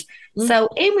appeared. So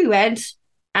in we went,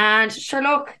 and sure,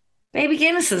 look, baby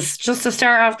Guinnesses, just to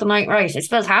start off the night right. I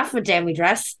suppose half of it down we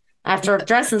dress after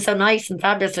dressing so nice and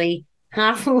fabulously.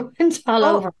 Half went all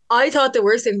over. I thought the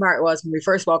worst thing part was when we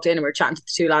first walked in and we were chatting to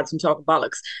the 2 lads and talking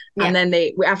bollocks. And then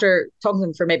after talking to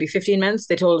them for maybe 15 minutes,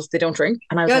 they told us they don't drink.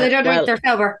 And I was they don't drink, they're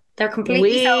sober. They're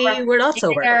completely sober. We're not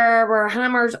sober. We're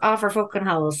hammered off our fucking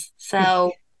holes.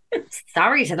 So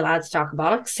sorry to the lads talking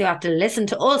bollocks. You have to listen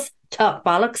to us talk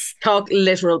bollocks. Talk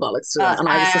literal bollocks to them. And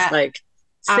I was just like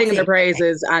singing their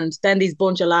praises, and then these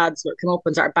bunch of lads would come up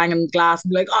and start banging glass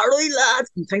and be like, all right lads,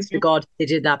 and thanks to God they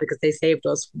did that because they saved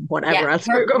us from whatever else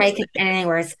we were going making anything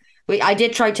worse. I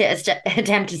did try to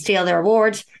attempt to steal their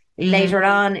award later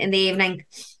on in the evening,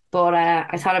 but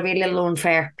I thought it'd be a little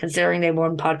unfair considering they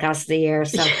won podcast of the year.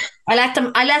 So I let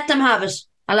them have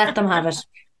it.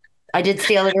 I did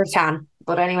steal their tan,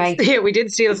 but anyway. Yeah, we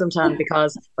did steal some tan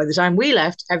because by the time we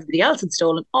left, everybody else had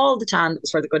stolen all the tan that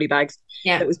was for the goodie bags.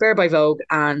 Yeah, it was Bare by Vogue,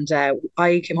 and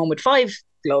I came home with 5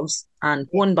 gloves and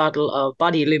 1 bottle of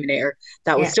body illuminator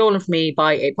that was stolen from me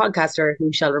by a podcaster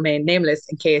who shall remain nameless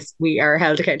in case we are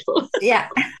held accountable. Yeah.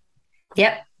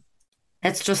 Yep.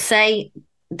 Let's just say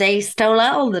they stole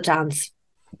all the tans.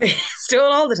 They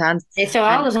stole all the tans.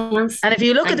 And if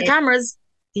you look at the cameras,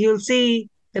 you'll see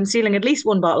them stealing at least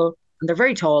 1 bottle, and they're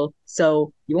very tall,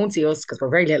 so you won't see us because we're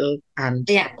very little and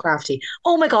crafty.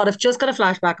 Oh my God, I've just got a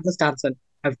flashback of us dancing.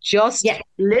 I've just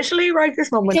literally right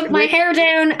this moment took my hair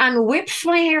down and whipped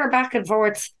my hair back and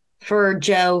forth for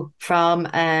Joe from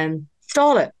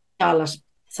Stall It.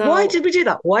 So why did we do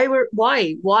that? Why were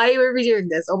we doing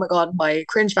this? Oh my God, my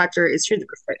cringe factor is through the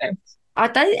roof right now.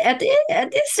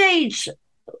 At this stage,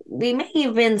 we may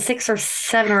have been 6 or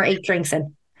 7 or 8 drinks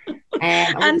in.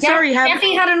 And sorry,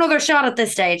 definitely had another shot at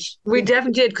this stage. We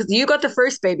definitely did, because you got the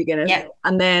first baby Guinness,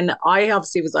 and then I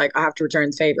obviously was like, I have to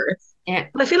return the favour. Yeah,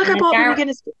 but I feel like I bought baby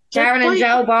Guinness. Darren and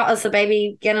Joe bought us a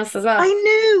baby Guinness as well. I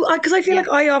knew, because I feel like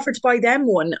I offered to buy them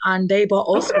one, and they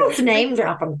bought us. What's name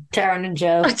dropping? Darren and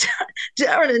Joe.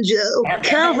 Darren and Joe.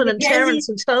 Calvin and Terence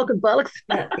from talking bollocks.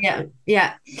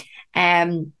 Yeah.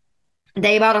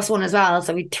 They bought us one as well,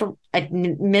 so we took a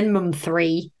minimum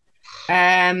 3.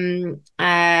 Then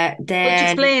which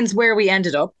explains where we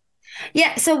ended up.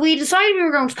 Yeah, so we decided we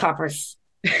were going to Coppers,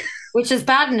 which is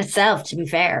bad in itself, to be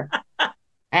fair.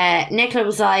 Nicola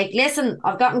was like, listen,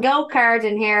 I've got a gold card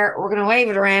in here, we're going to wave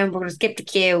it around, we're going to skip the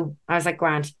queue. I was like,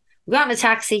 grand. We got in a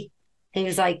taxi. I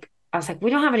was like, we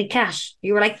don't have any cash.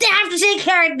 You were like, they have to take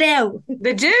card now.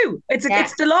 They do.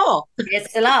 It's the law.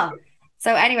 It's the law.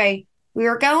 So anyway, we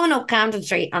were going up Camden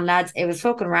Street, and lads, it was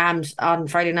fucking rammed on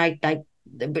Friday night, like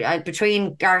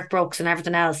between Garth Brooks and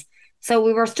everything else. So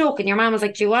we were stuck, and your mum was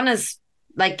like, do you want us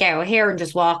like get out here and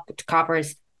just walk to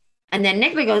Coppers? And then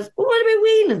Nicola goes, oh, what about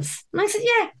Whelan's? And I said,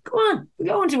 yeah, go on, we're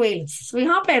going to Whelan's. So we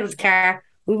hop out of the car,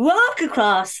 we walk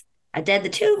across, and then the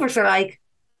two of us are like,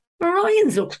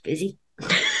 Ryan's looks busy.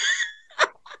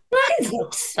 Ryan's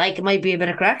looks like it might be a bit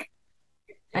of crack.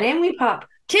 And then we pop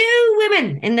 2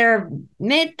 women in their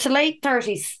mid to late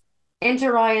 30s into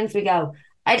Ryan's. We go.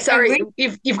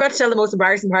 You've got to tell the most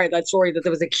embarrassing part of that story, that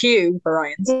there was a queue for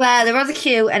Ryan's. Well, there was a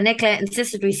queue, and Nicola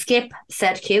insisted we skip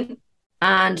said queue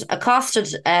and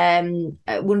accosted one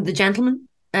of the gentlemen.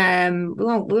 We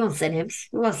won't say names.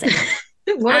 One of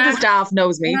the staff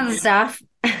knows me. One of the staff.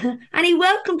 And he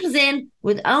welcomed us in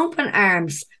with open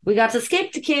arms. We got to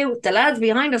skip the queue. The lads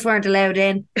behind us weren't allowed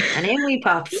in, and in we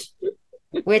popped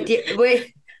with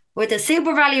a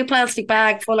super value plastic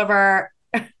bag full of our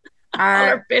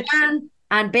bits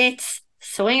and bits,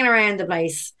 swinging around the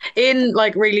place in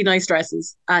like really nice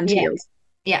dresses and heels.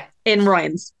 Yeah, in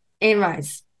Ryan's.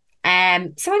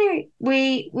 So anyway,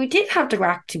 we did have to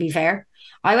crack, to be fair.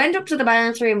 I went up to the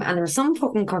bathroom and there was some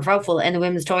fucking kerfuffle in the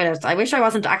women's toilets. I wish I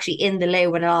wasn't actually in the loo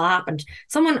when it all happened.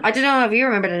 Someone, I don't know if you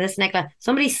remember this, Nicola,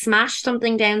 somebody smashed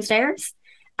something downstairs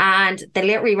and they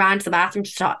literally ran to the bathroom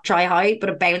to try hide, but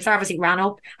a bouncer obviously ran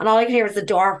up and all I could hear was the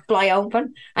door fly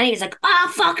open and he was like,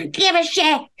 oh, fucking give a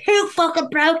shit. Who fucking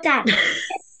broke that?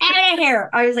 Out of here.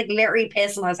 I was like literally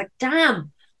pissed and I was like,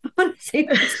 damn. I want to see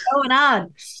what's going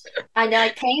on. And I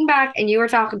came back and you were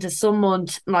talking to someone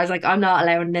and I was like, I'm not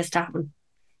allowing this to happen.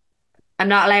 I'm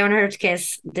not allowing her to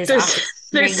kiss this.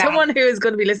 There's someone who is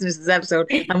going to be listening to this episode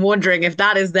and wondering if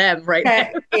that is them right now.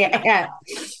 Yeah.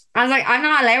 I was like, I'm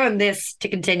not allowing this to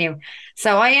continue.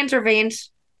 So I intervened.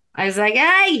 I was like,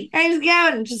 hey, how's it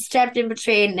going? And just stepped in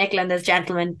between Nicola and this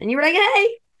gentleman. And you were like,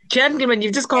 hey. Gentleman,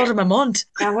 you've just called him a munt.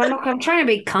 Well, look, I'm trying to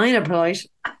be kind of polite.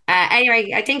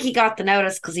 Anyway, I think he got the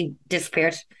notice because he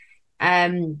disappeared.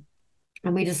 And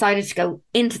we decided to go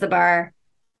into the bar.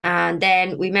 And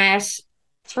then we met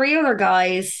 3 other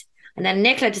guys. And then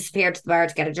Nicola disappeared to the bar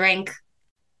to get a drink.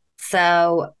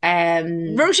 So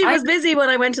Roisin was busy when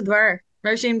I went to the bar.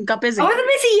 Roisin got busy. I wasn't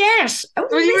busy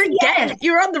yet.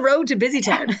 You were on the road to Busy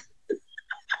Town.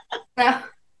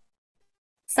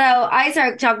 So I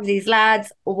started talking to these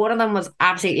lads. One of them was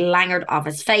absolutely langered off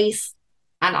his face.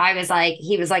 And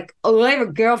he was like, oh, I have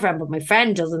a girlfriend, but my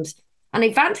friend doesn't. And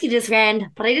I fancied his friend,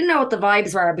 but I didn't know what the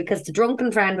vibes were because the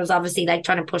drunken friend was obviously like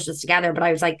trying to push us together. But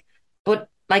I was like, but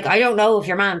like, I don't know if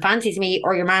your man fancies me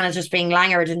or your man is just being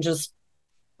langered and just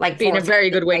like being a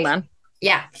very good wingman.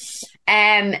 Yeah.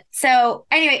 So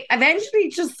anyway,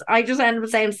 eventually I just ended up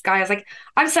saying to Sky, I was like,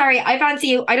 I'm sorry, I fancy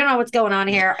you. I don't know what's going on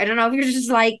here. I don't know if you're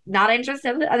just like not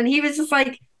interested. And then he was just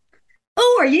like,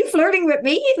 oh, are you flirting with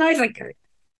me? And I was like,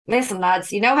 listen,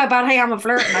 lads, you know how bad I am at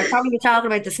flirting. I'd probably be talking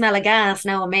about the smell of gas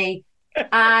knowing me.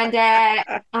 And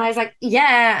I was like,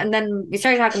 yeah. And then we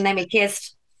started talking, and then we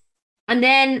kissed. And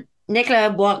then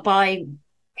Nicola walked by,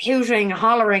 hooting,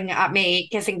 hollering at me,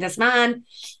 kissing this man.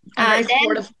 And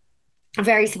then,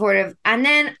 very supportive. And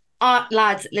then,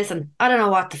 lads, listen, I don't know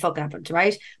what the fuck happened,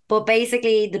 right? But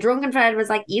basically, the drunken friend was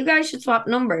like, you guys should swap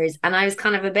numbers. And I was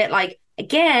kind of a bit like,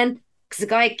 again, because the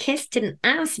guy I kissed didn't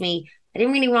ask me. I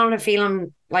didn't really want to feel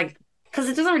him like, because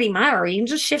it doesn't really matter. You can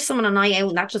just shift someone a night out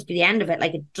and that just be the end of it.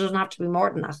 Like, it doesn't have to be more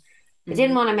than that. I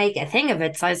didn't want to make a thing of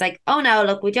it. So I was like, oh no,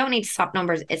 look, we don't need to swap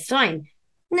numbers. It's fine.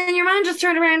 And then your man just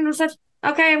turned around and said,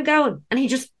 okay, I'm going. And he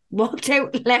just walked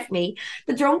out and left me.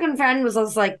 The drunken friend was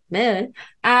just like, meh.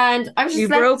 And I was just you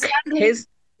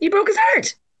broke his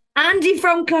heart. Andy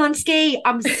from Clonskee,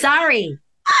 I'm sorry.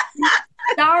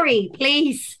 Sorry,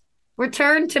 please.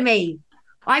 Return to me.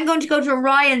 I'm going to go to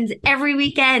Orion's every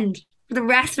weekend for the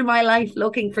rest of my life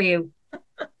looking for you.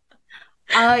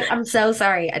 I'm so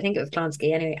sorry. I think it was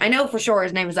Clonskee anyway. I know for sure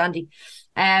his name was Andy.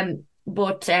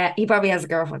 But he probably has a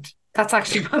girlfriend. That's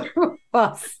actually what it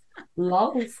was.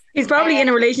 Loves. He's probably in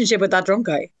a relationship with that drunk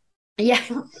guy. Yeah,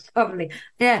 probably.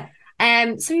 Yeah.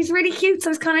 So he's really cute. So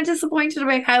I was kind of disappointed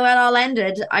about how it all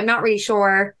ended. I'm not really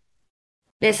sure.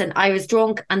 Listen, I was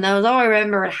drunk, and although I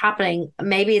remember it happening,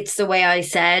 maybe it's the way I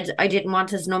said I didn't want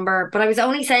his number, but I was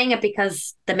only saying it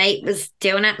because the mate was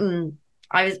doing it, and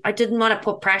I didn't want to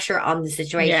put pressure on the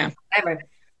situation. Yeah. Whatever.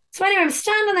 So anyway, I'm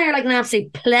standing there like an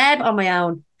absolute pleb on my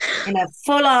own in a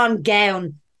full-on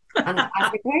gown. And I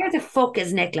was like, where the fuck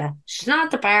is Nicola? She's not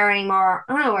at the bar anymore.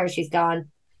 I don't know where she's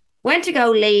gone. Went to go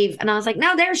leave, and I was like,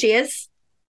 no, there she is.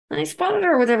 And I spotted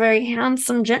her with a very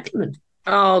handsome gentleman.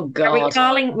 Oh God!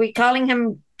 Are we calling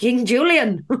him King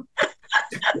Julian?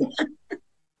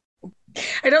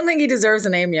 I don't think he deserves a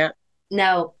name yet.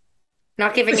 No,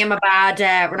 not giving him a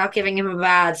bad. We're not giving him a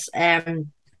bad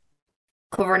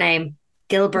cover name.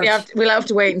 Gilbert. We'll have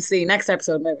to wait and see next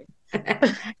episode maybe.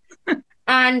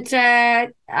 And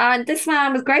this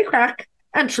man was great crack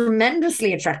and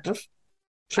tremendously attractive.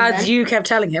 As you kept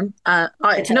telling him. I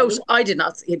did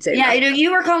not. He'd say yeah, that.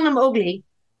 you were calling him ugly.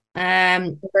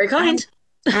 Very kind.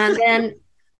 And then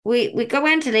we go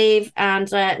in to leave, and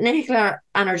Nicola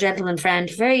and her gentleman friend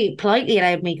very politely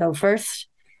allowed me go first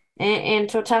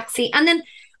into a taxi. And then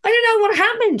I don't know what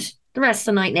happened the rest of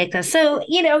the night, Nicola. So,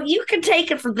 you can take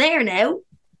it from there now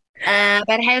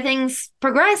about how things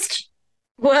progressed.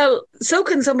 Well, so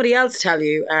can somebody else tell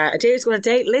you. Adair's going to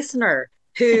date listener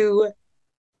who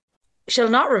shall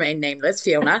not remain nameless,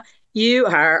 Fiona. You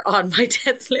are on my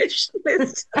death list.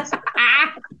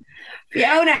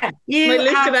 Fiona, you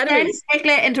have sent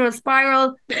Nicola into a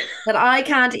spiral that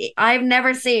I've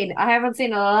never seen. I haven't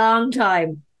seen in a long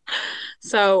time.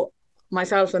 So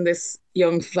myself and this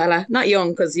young fella, not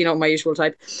young because, my usual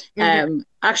type,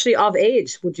 actually of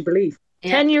age, would you believe?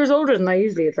 Yeah. 10 years older than I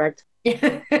usually attract.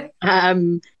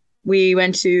 We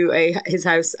went to his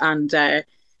house, and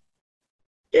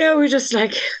we just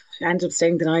like ended up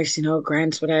staying the night,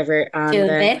 Grant, whatever. And doing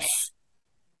bits.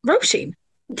 Roisin.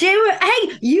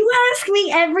 Hey, you ask me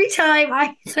every time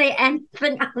I say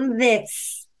anything on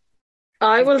this.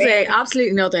 I will say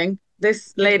absolutely nothing.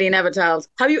 This lady never tells.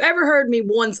 Have you ever heard me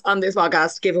once on this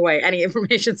podcast give away any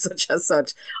information such as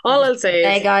such? All I'll say is...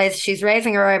 Hey guys, she's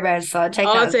raising her eyebrows, so I'll take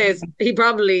all I'll say is he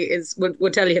probably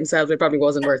would tell you himself it probably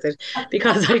wasn't worth it,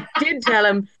 because I did tell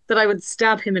him that I would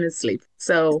stab him in his sleep.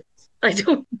 So I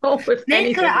don't know if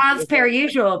Nicola, as per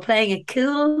usual, playing it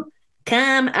cool,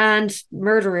 calm and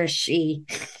murderish-y.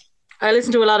 I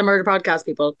listen to a lot of murder podcasts,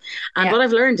 people. And what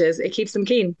I've learned is it keeps them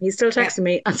keen. He's still texting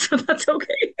me, and so that's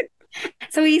okay.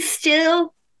 So he's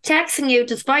still texting you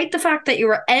despite the fact that you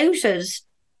were outed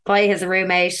by his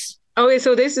roommate. Okay,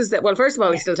 so this is that. Well, first of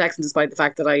all, he's still texting despite the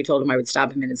fact that I told him I would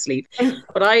stab him in his sleep.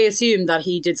 But I assumed that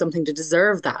he did something to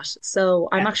deserve that. So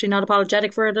I'm actually not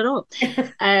apologetic for it at all.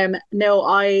 No,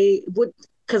 I would,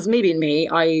 because maybe me,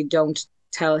 I didn't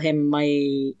tell him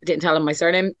my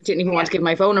surname. Didn't even want to give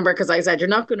my phone number because I said, you're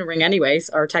not going to ring anyways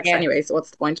or text anyway. So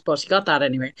what's the point? But he got that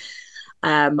anyway.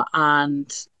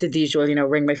 And did the usual,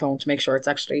 ring my phone to make sure it's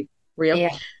actually real.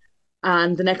 Yeah.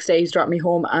 And the next day he's dropped me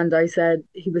home, and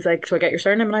he was like, "Do I get your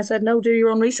surname?" And I said, "No, do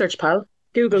your own research, pal.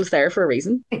 Google's there for a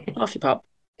reason." Off you pop.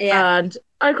 Yeah. And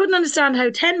I couldn't understand how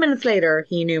 10 minutes later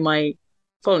he knew my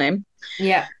full name.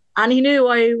 Yeah. And he knew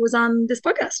I was on this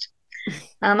podcast.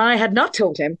 And I had not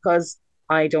told him because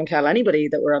I don't tell anybody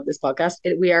that we're on this podcast.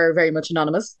 We are very much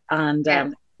anonymous, and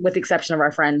with the exception of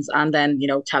our friends, and then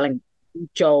telling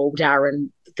Joe, Darren,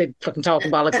 the fucking talking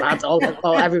bollocks lads, all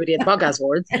everybody at the podcast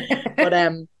awards. But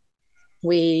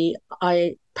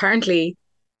I apparently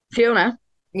Fiona,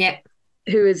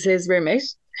 who is his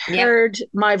roommate, heard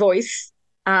my voice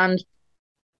and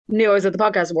knew I was at the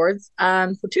podcast awards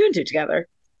and put two and two together,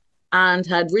 and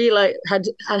had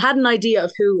an idea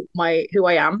of who I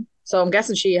am. So I'm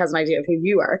guessing she has an idea of who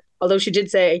you are. Although he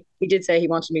did say he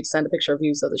wanted me to send a picture of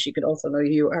you so that she could also know who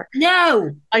you are.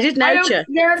 No, I didn't out you. I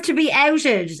don't deserve to be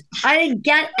outed. I didn't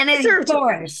get anything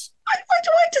for it. Why do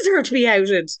I deserve to be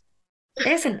outed?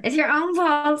 Listen, it's your own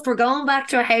fault for going back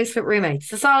to a house with roommates.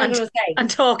 That's all I'm going to say. And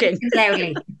talking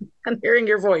loudly. And hearing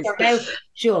your voice.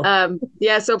 Sure. So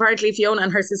apparently Fiona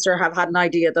and her sister have had an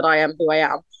idea that I am who I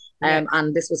am.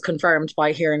 And this was confirmed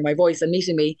by hearing my voice and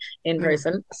meeting me in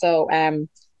person. So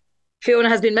Fiona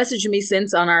has been messaging me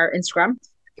since on our Instagram,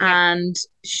 and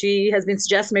she has been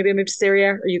suggesting maybe I move to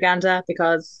Syria or Uganda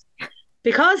because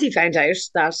he found out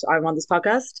that I'm on this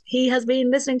podcast. He has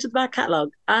been listening to the back catalogue,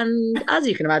 and as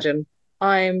you can imagine,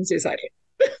 I'm suicidal.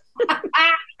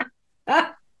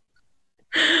 I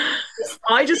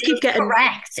just keep getting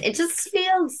correct. It just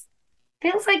feels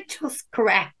like just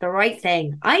correct, the right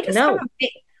thing. I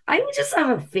would just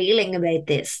have a feeling about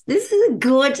this. This is a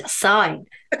good sign.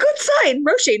 A good sign,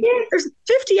 Roisin. Yeah. There's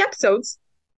 50 episodes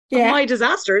of my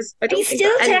disasters. He's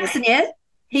still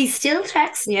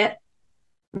texting you,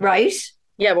 right?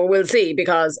 Yeah, well, we'll see,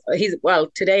 because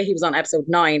today he was on episode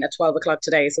 9 at 12 o'clock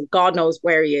today, so God knows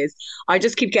where he is. I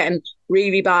just keep getting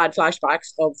really bad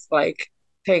flashbacks of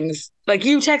things. Like,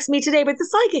 you text me today about the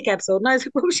psychic episode, and I was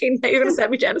like, Roisin, now you're going to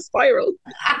send me down a spiral.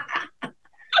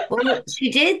 Well,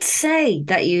 she did say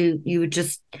that you would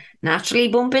just naturally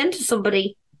bump into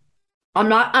somebody. I'm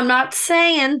not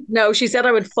saying. No, she said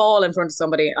I would fall in front of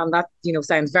somebody, and that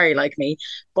sounds very like me.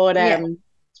 But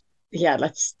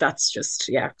that's just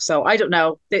So I don't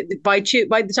know. By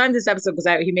the time this episode goes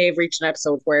out, he may have reached an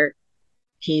episode where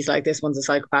he's like, this one's a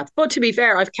psychopath. But to be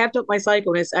fair, I've kept up my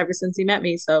psychoness ever since he met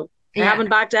me, so I haven't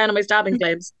backed down on my stabbing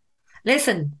claims.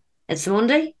 Listen, it's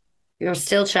Monday. You're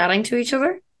still chatting to each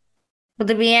other. Will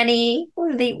there be any?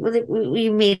 Will we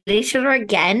meet each other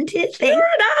again? Do you think? You're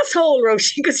an asshole,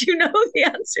 Roisin, because you know the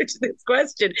answer to this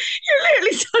question. You're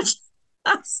literally such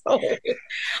an asshole.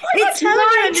 It's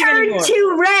my turn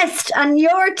to rest and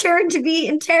your turn to be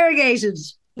interrogated.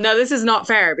 No, this is not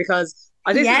fair, because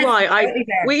this is why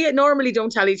we normally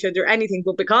don't tell each other anything,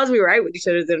 but because we were out with each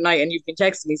other the other night and you've been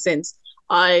texting me since,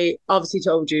 I obviously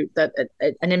told you that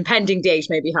an impending date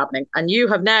may be happening, and you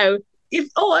have now. I'm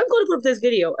going to put up this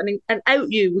video and out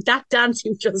you with that dance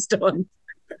you've just done.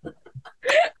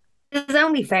 It is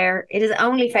only fair.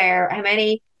 How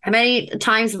many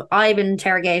times have I been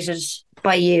interrogated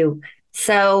by you?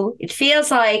 So it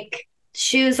feels like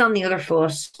shoes on the other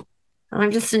foot. And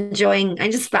I'm just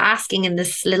basking in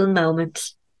this little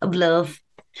moment of love.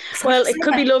 So well, it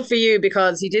could be love for you,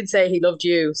 because he did say he loved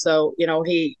you. So,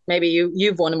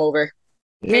 you've won him over.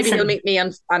 Maybe he'll meet me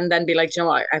and then be like,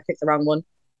 I picked the wrong one.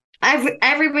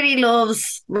 Everybody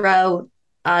loves Ro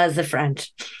as a friend.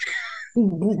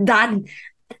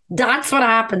 That's what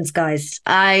happens, guys.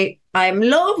 I'm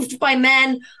loved by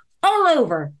men all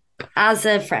over as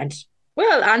a friend.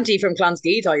 Well, Auntie from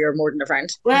Clonskeagh thought you were more than a friend.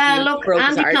 Well, look,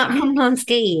 Auntie not from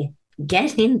Clonskeagh.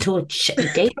 Get in touch.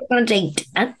 Date on a date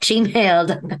at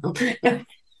gmail.com. You haven't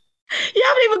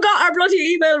even got our bloody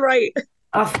email right.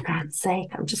 Oh, for God's sake,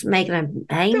 I'm just making a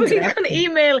pain. So he's going to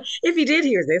email. If he did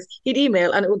hear this, he'd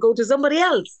email and it would go to somebody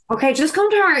else. Okay, just come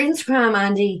to our Instagram,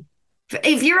 Andy.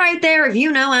 If you're out there, if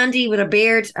you know Andy with a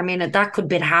beard, I mean, that could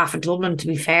be half of Dublin, to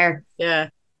be fair. Yeah.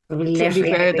 To be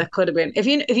fair, that could have been.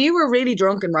 If you were really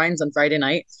drunk in Ryan's on Friday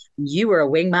night, you were a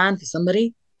wingman for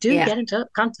somebody, get into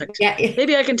contact. Yeah.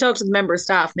 Maybe I can talk to the member of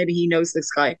staff. Maybe he knows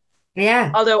this guy.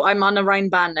 Yeah. Although I'm on a Ryan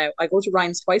ban now. I go to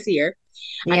Ryan's twice a year.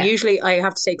 And usually I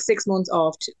have to take 6 months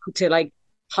off to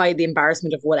hide the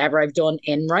embarrassment of whatever I've done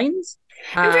in Ryan's.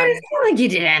 I feel like you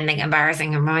did anything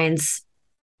embarrassing in Ryan's.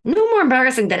 No more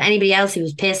embarrassing than anybody else who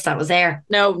was pissed that was there.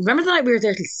 No, remember the night we were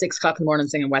there till 6 o'clock in the morning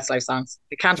singing Westlife songs?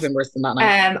 It can't have been worse than that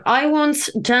night. I once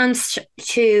danced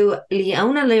to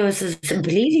Leona Lewis's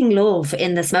Bleeding Love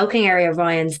in the smoking area of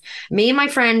Ryan's. Me and my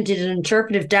friend did an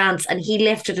interpretive dance and he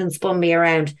lifted and spun me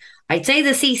around. I'd say the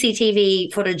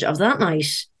CCTV footage of that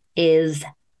night is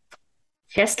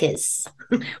chef's kiss.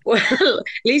 Well, at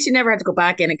least you never had to go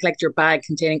back in and collect your bag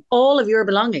containing all of your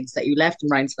belongings that you left in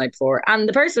Ryan's the night before. And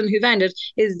the person who found it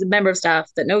is the member of staff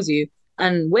that knows you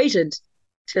and waited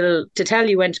to tell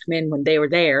you when to come in when they were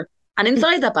there. And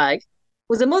inside that bag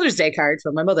was a Mother's Day card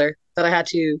from my mother that I had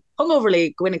to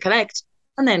hungoverly go in and collect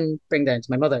and then bring down to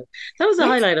my mother. That was the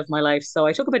highlight of my life. So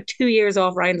I took about 2 years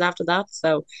off Ryan's after that.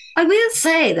 So I will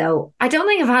say though, I don't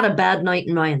think I've had a bad night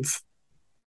in Ryan's.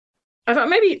 I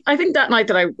think that night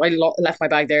that I left my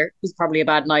bag there was probably a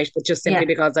bad night, but just simply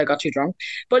because I got too drunk.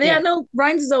 But no,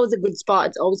 Ryan's is always a good spot.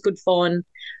 It's always good fun.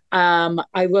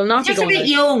 I will not just be a bit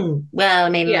young. Well, I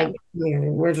mean, like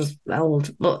we're just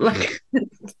old, but like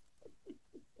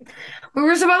we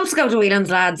were supposed to go to Whelan's,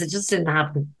 lads. It just didn't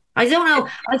happen. I don't know.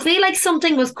 I feel like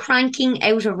something was cranking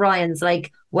out of Ryan's,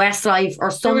 like Westlife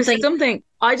or something. There was something.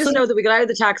 I just know that we got out of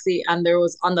the taxi and there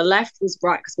was on the left was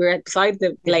bright because we were beside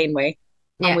the laneway.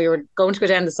 And we were going to go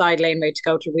down the side laneway to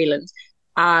go to Whelan's.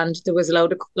 And there was a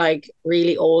load of like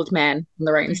really old men on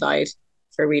the right hand side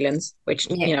for Whelan's, which,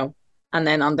 you know, and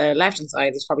then on the left hand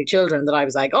side, there's probably children that I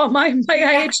was like, oh, my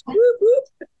age.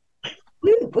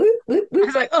 Whoop, whoop. I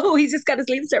was like, oh, he's just got his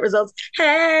Lean Start results.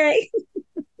 Hey.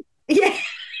 Yeah.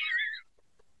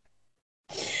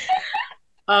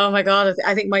 Oh my God.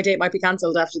 I think my date might be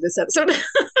cancelled after this episode.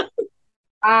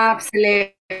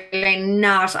 Absolutely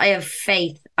not. I have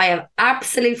faith. I have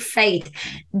absolute faith.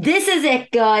 This is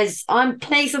it, guys. I'm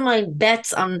placing my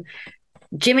bets on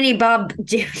Jiminy Bob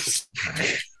Jr.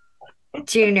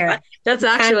 That's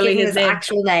actually his name.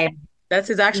 Actual name. That's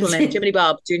his actual name, Jiminy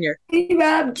Bob Jr. Jiminy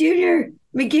Bob Jr.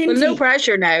 McGinty. Well, no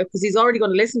pressure now because he's already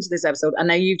going to listen to this episode, and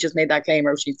now you've just made that claim,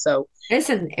 Roisin. So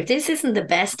listen, if this isn't the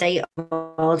best date of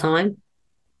all time,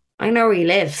 I know where you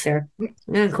live, sir. I'm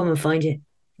gonna come and find you.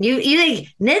 You think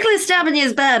Nicholas stabbing you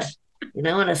is bad? You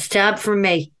don't want a stab from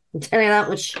me. I'm telling you that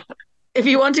much. If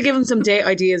you want to give him some date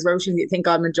ideas, Roisin, that you think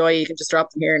I'll enjoy, you can just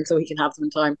drop them here and so he can have them in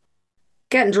time.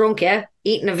 Getting drunk, yeah?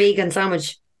 Eating a vegan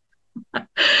sandwich.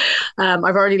 I've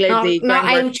already laid not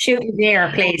out shooting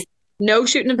deer, please. No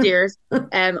shooting of deers.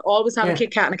 Always have a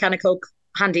Kit Kat and a can of Coke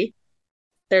handy.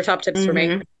 They're top tips for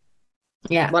me.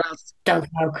 Yeah. What else? Don't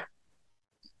smoke.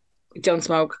 Don't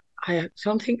smoke. I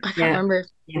can't remember.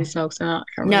 He smokes or not.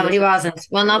 No, he wasn't.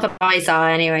 Well, not that I saw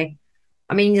anyway.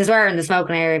 I mean, you were in the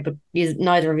smoking area, but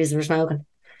neither of you were smoking.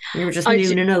 You were just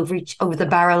mooning over the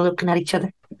barrel, looking at each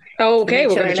other. Oh, okay,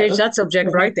 we're going to change that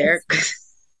subject right there.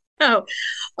 Oh,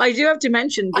 I do have to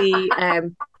mention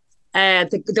the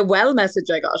well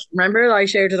message I got. Remember, I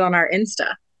shared it on our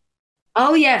Insta.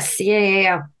 Oh yes,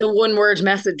 yeah. The one-word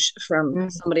message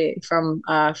from somebody from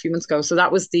a few months ago. So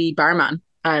that was the barman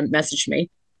messaged me.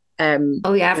 From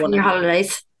your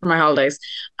holidays. For my holidays,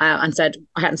 and said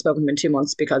I hadn't spoken to him in 2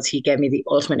 months because he gave me the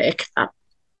ultimate ick,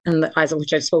 and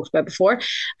which I spoke about before,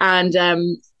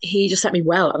 and he just sent me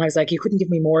well, and I was like, you couldn't give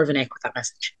me more of an ick with that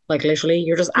message. Like literally,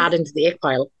 you're just adding to the ick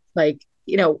pile. Like,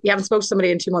 you know, you haven't spoken to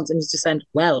somebody in 2 months, and you just sent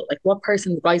well. Like, what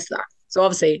person replies to that? So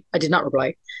obviously, I did not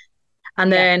reply.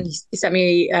 And then he sent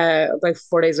me about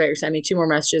 4 days later, sent me 2 more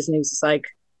messages, and he was just like,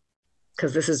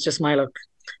 because this is just my luck.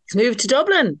 He's moved to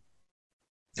Dublin.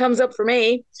 Thumbs up for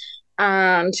me.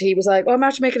 And he was like, oh, I'm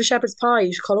after making a shepherd's pie.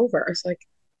 You should call over. I was like,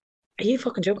 are you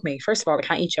fucking joking me? First of all, I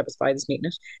can't eat shepherd's pie this meeting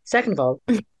it. Second of all,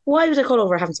 why would I call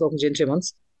over? I haven't spoken to you in 2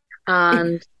 months.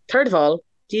 And third of all,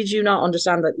 did you not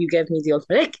understand that you gave me the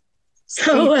ultimate ick?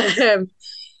 So, so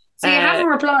you haven't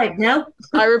replied, no?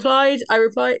 I replied.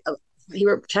 He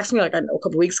texted me like, I don't know, a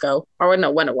couple of weeks ago, or I don't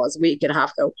know when it was, a week and a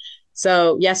half ago.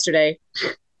 So yesterday,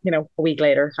 you know, a week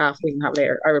and a half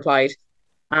later, I replied,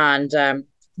 and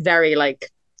very like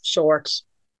short,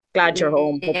 glad you're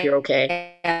home, hope you're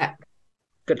okay. Yeah.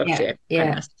 Good luck to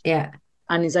you. Yeah.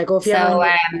 And he's like, oh, if you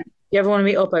ever want to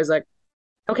meet up, I was like,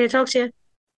 okay, talk to you.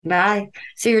 Bye.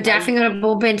 So you're definitely going to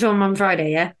bump into him on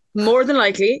Friday, yeah? More than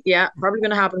likely, yeah. Probably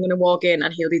going to happen. I'm going to walk in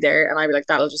and he'll be there, and I'll be like,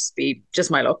 that'll just be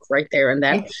just my luck right there and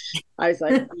then. I was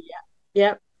like,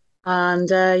 yeah. And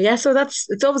so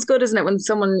it's always good, isn't it,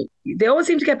 when they always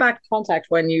seem to get back in contact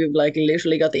when you like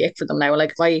literally got the ick for them now.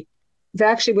 Like if I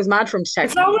actually was mad for him to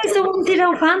text. It's always the ones you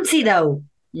don't fancy though.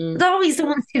 It's always the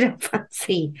ones you don't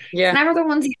fancy. Yeah. It's never the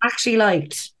ones you actually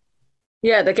liked.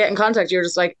 Yeah, they get in contact. You're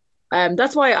just like,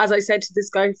 that's why, as I said to this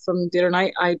guy from the other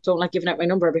night, I don't like giving out my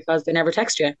number because they never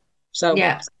text you. So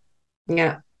yeah.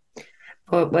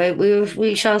 But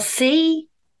we shall see.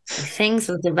 Things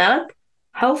will develop.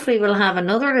 Hopefully, we'll have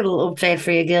another little update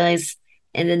for you guys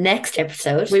in the next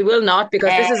episode. We will not, because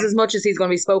this is as much as he's going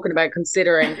to be spoken about,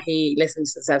 considering he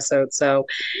listens to this episode. So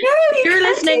if you're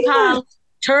listening, pal,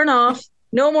 turn off.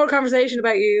 No more conversation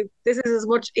about you. This is as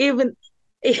much, even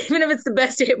if it's the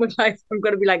best day of my life, I'm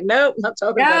going to be like, no, not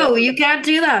talking about it. No, you can't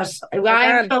do that.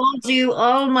 I've told you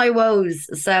all my woes,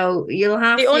 so you'll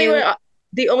have to.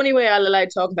 The only way I'll allow to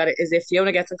talk about it is if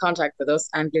Fiona gets in contact with us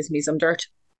and gives me some dirt.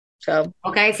 So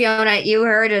okay, Fiona, you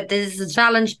heard it. This is a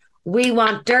challenge. We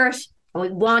want dirt, and we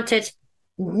want it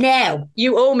now.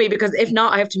 You owe me, because if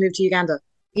not, I have to move to Uganda.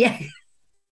 Yeah.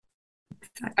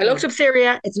 I looked up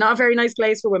Syria. It's not a very nice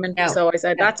place for women. No. So I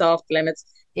said, that's off the limits.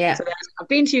 Yeah. So I've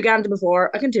been to Uganda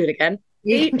before. I can do it again.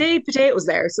 Yeah. They eat potatoes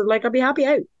there. So like, I'll be happy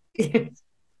out.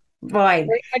 Fine.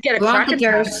 I get a We want crack the and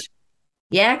dirt.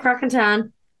 Yeah, crack and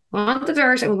tan. We want the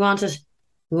dirt and we want it.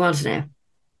 We want it now.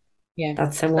 Yeah.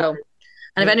 That's so.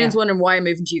 And if anyone's wondering why I'm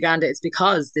moving to Uganda, it's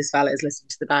because this fella is listening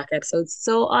to the back episodes.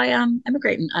 So I am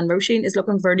immigrating, and Roisin is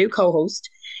looking for a new co-host.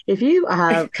 If you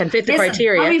can fit the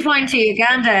criteria, I'll be flying to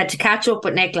Uganda to catch up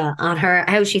with Nicola on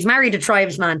how she's married a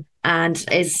tribesman and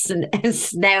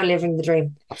is now living the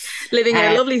dream. Living in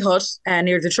a lovely hut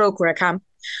near the Trocra camp.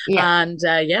 Yeah. And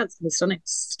it's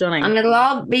stunning. And it'll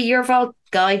all be your fault,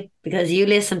 Guy, because you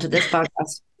listen to this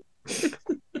podcast.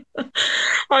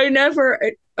 I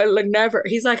never.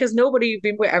 He's like, has nobody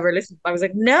been ever listened? I was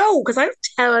like, no, because I don't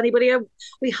tell anybody.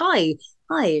 Hi,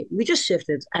 we just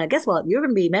shifted. Guess what? You're going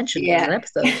to be mentioned in an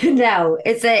episode. No,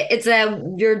 it's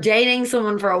you're dating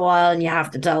someone for a while and you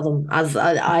have to tell them, as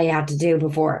I had to do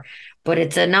before. But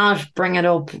it's a not bring it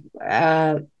up,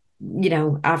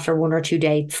 after 1 or 2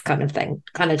 dates kind of thing,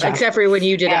 kind of chat. Except for when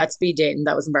you did at speed dating,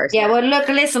 that was embarrassing. Yeah, well,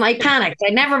 listen, I panicked.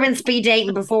 I'd never been speed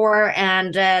dating before,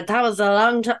 and that was a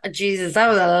long time. Jesus, that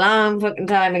was a long fucking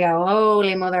time ago.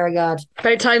 Holy mother of God!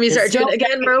 By the time you started doing it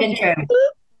again, bro.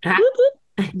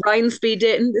 Ryan speed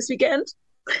dating this weekend.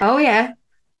 Oh yeah,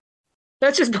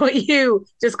 that's just about you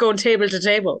just going table to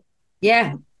table.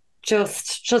 Yeah,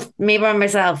 just me by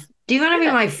myself. Do you want to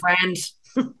be my friend?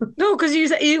 No, because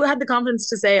you had the confidence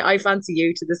to say I fancy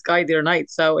you to this guy the other night.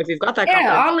 So if you've got that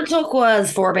confidence, all it took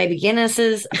was 4 baby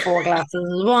Guinnesses, 4 glasses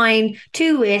of wine,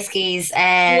 2 whiskeys,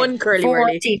 1 curly 4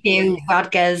 whirly, T2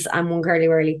 vodkas, and 1 curly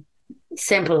whirly.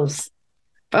 Simples.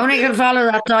 If only I could follow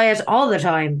that diet all the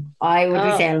time, I would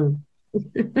be sailing.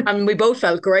 And we both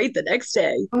felt great the next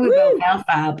day. We both felt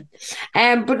fab.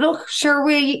 But look, sure,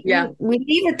 we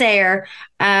leave it there.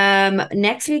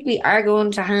 Next week we are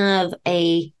going to have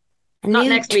not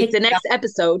next week, the next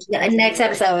episode. Yeah, next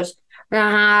episode. We're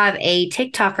going to have a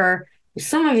TikToker, who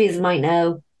some of you might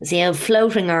know, is the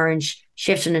floating orange,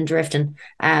 shifting and drifting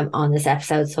on this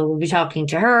episode. So we'll be talking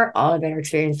to her all about her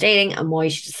experience dating and why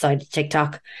she decided to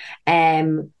TikTok.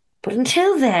 But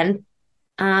until then,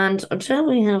 and until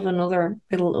we have another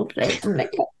little update from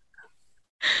Nicola.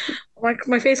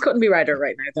 My face couldn't be redder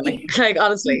right now. Like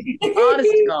honestly, honest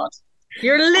to God.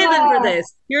 You're living for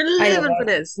this. You're living for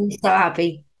this. I'm so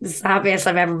happy. This is the happiest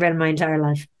I've ever been in my entire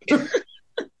life. I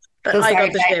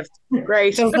got the shift.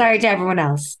 Great. So sorry to everyone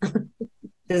else.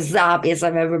 This is the happiest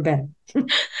I've ever been.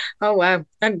 Oh wow.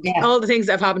 And all the things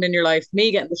that have happened in your life,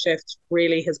 me getting the shift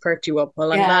really has perked you up.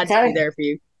 Well, I'm glad to be there for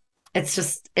you. It's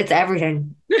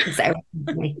everything. It's everything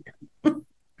for me.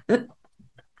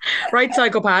 Right,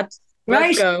 psychopath.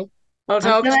 Let's go. I'll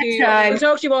talk to you. I'll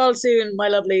talk to you all soon, my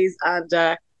lovelies.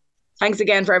 And thanks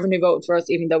again for everyone who voted for us,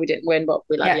 even though we didn't win, but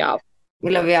we love y'all. We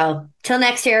love y'all. Till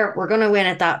next year, we're going to win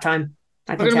at that time.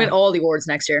 We're going to win all the awards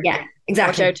next year. Yeah,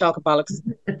 exactly. Watch out, talk bollocks.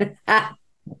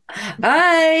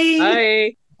 Bye.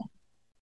 Bye.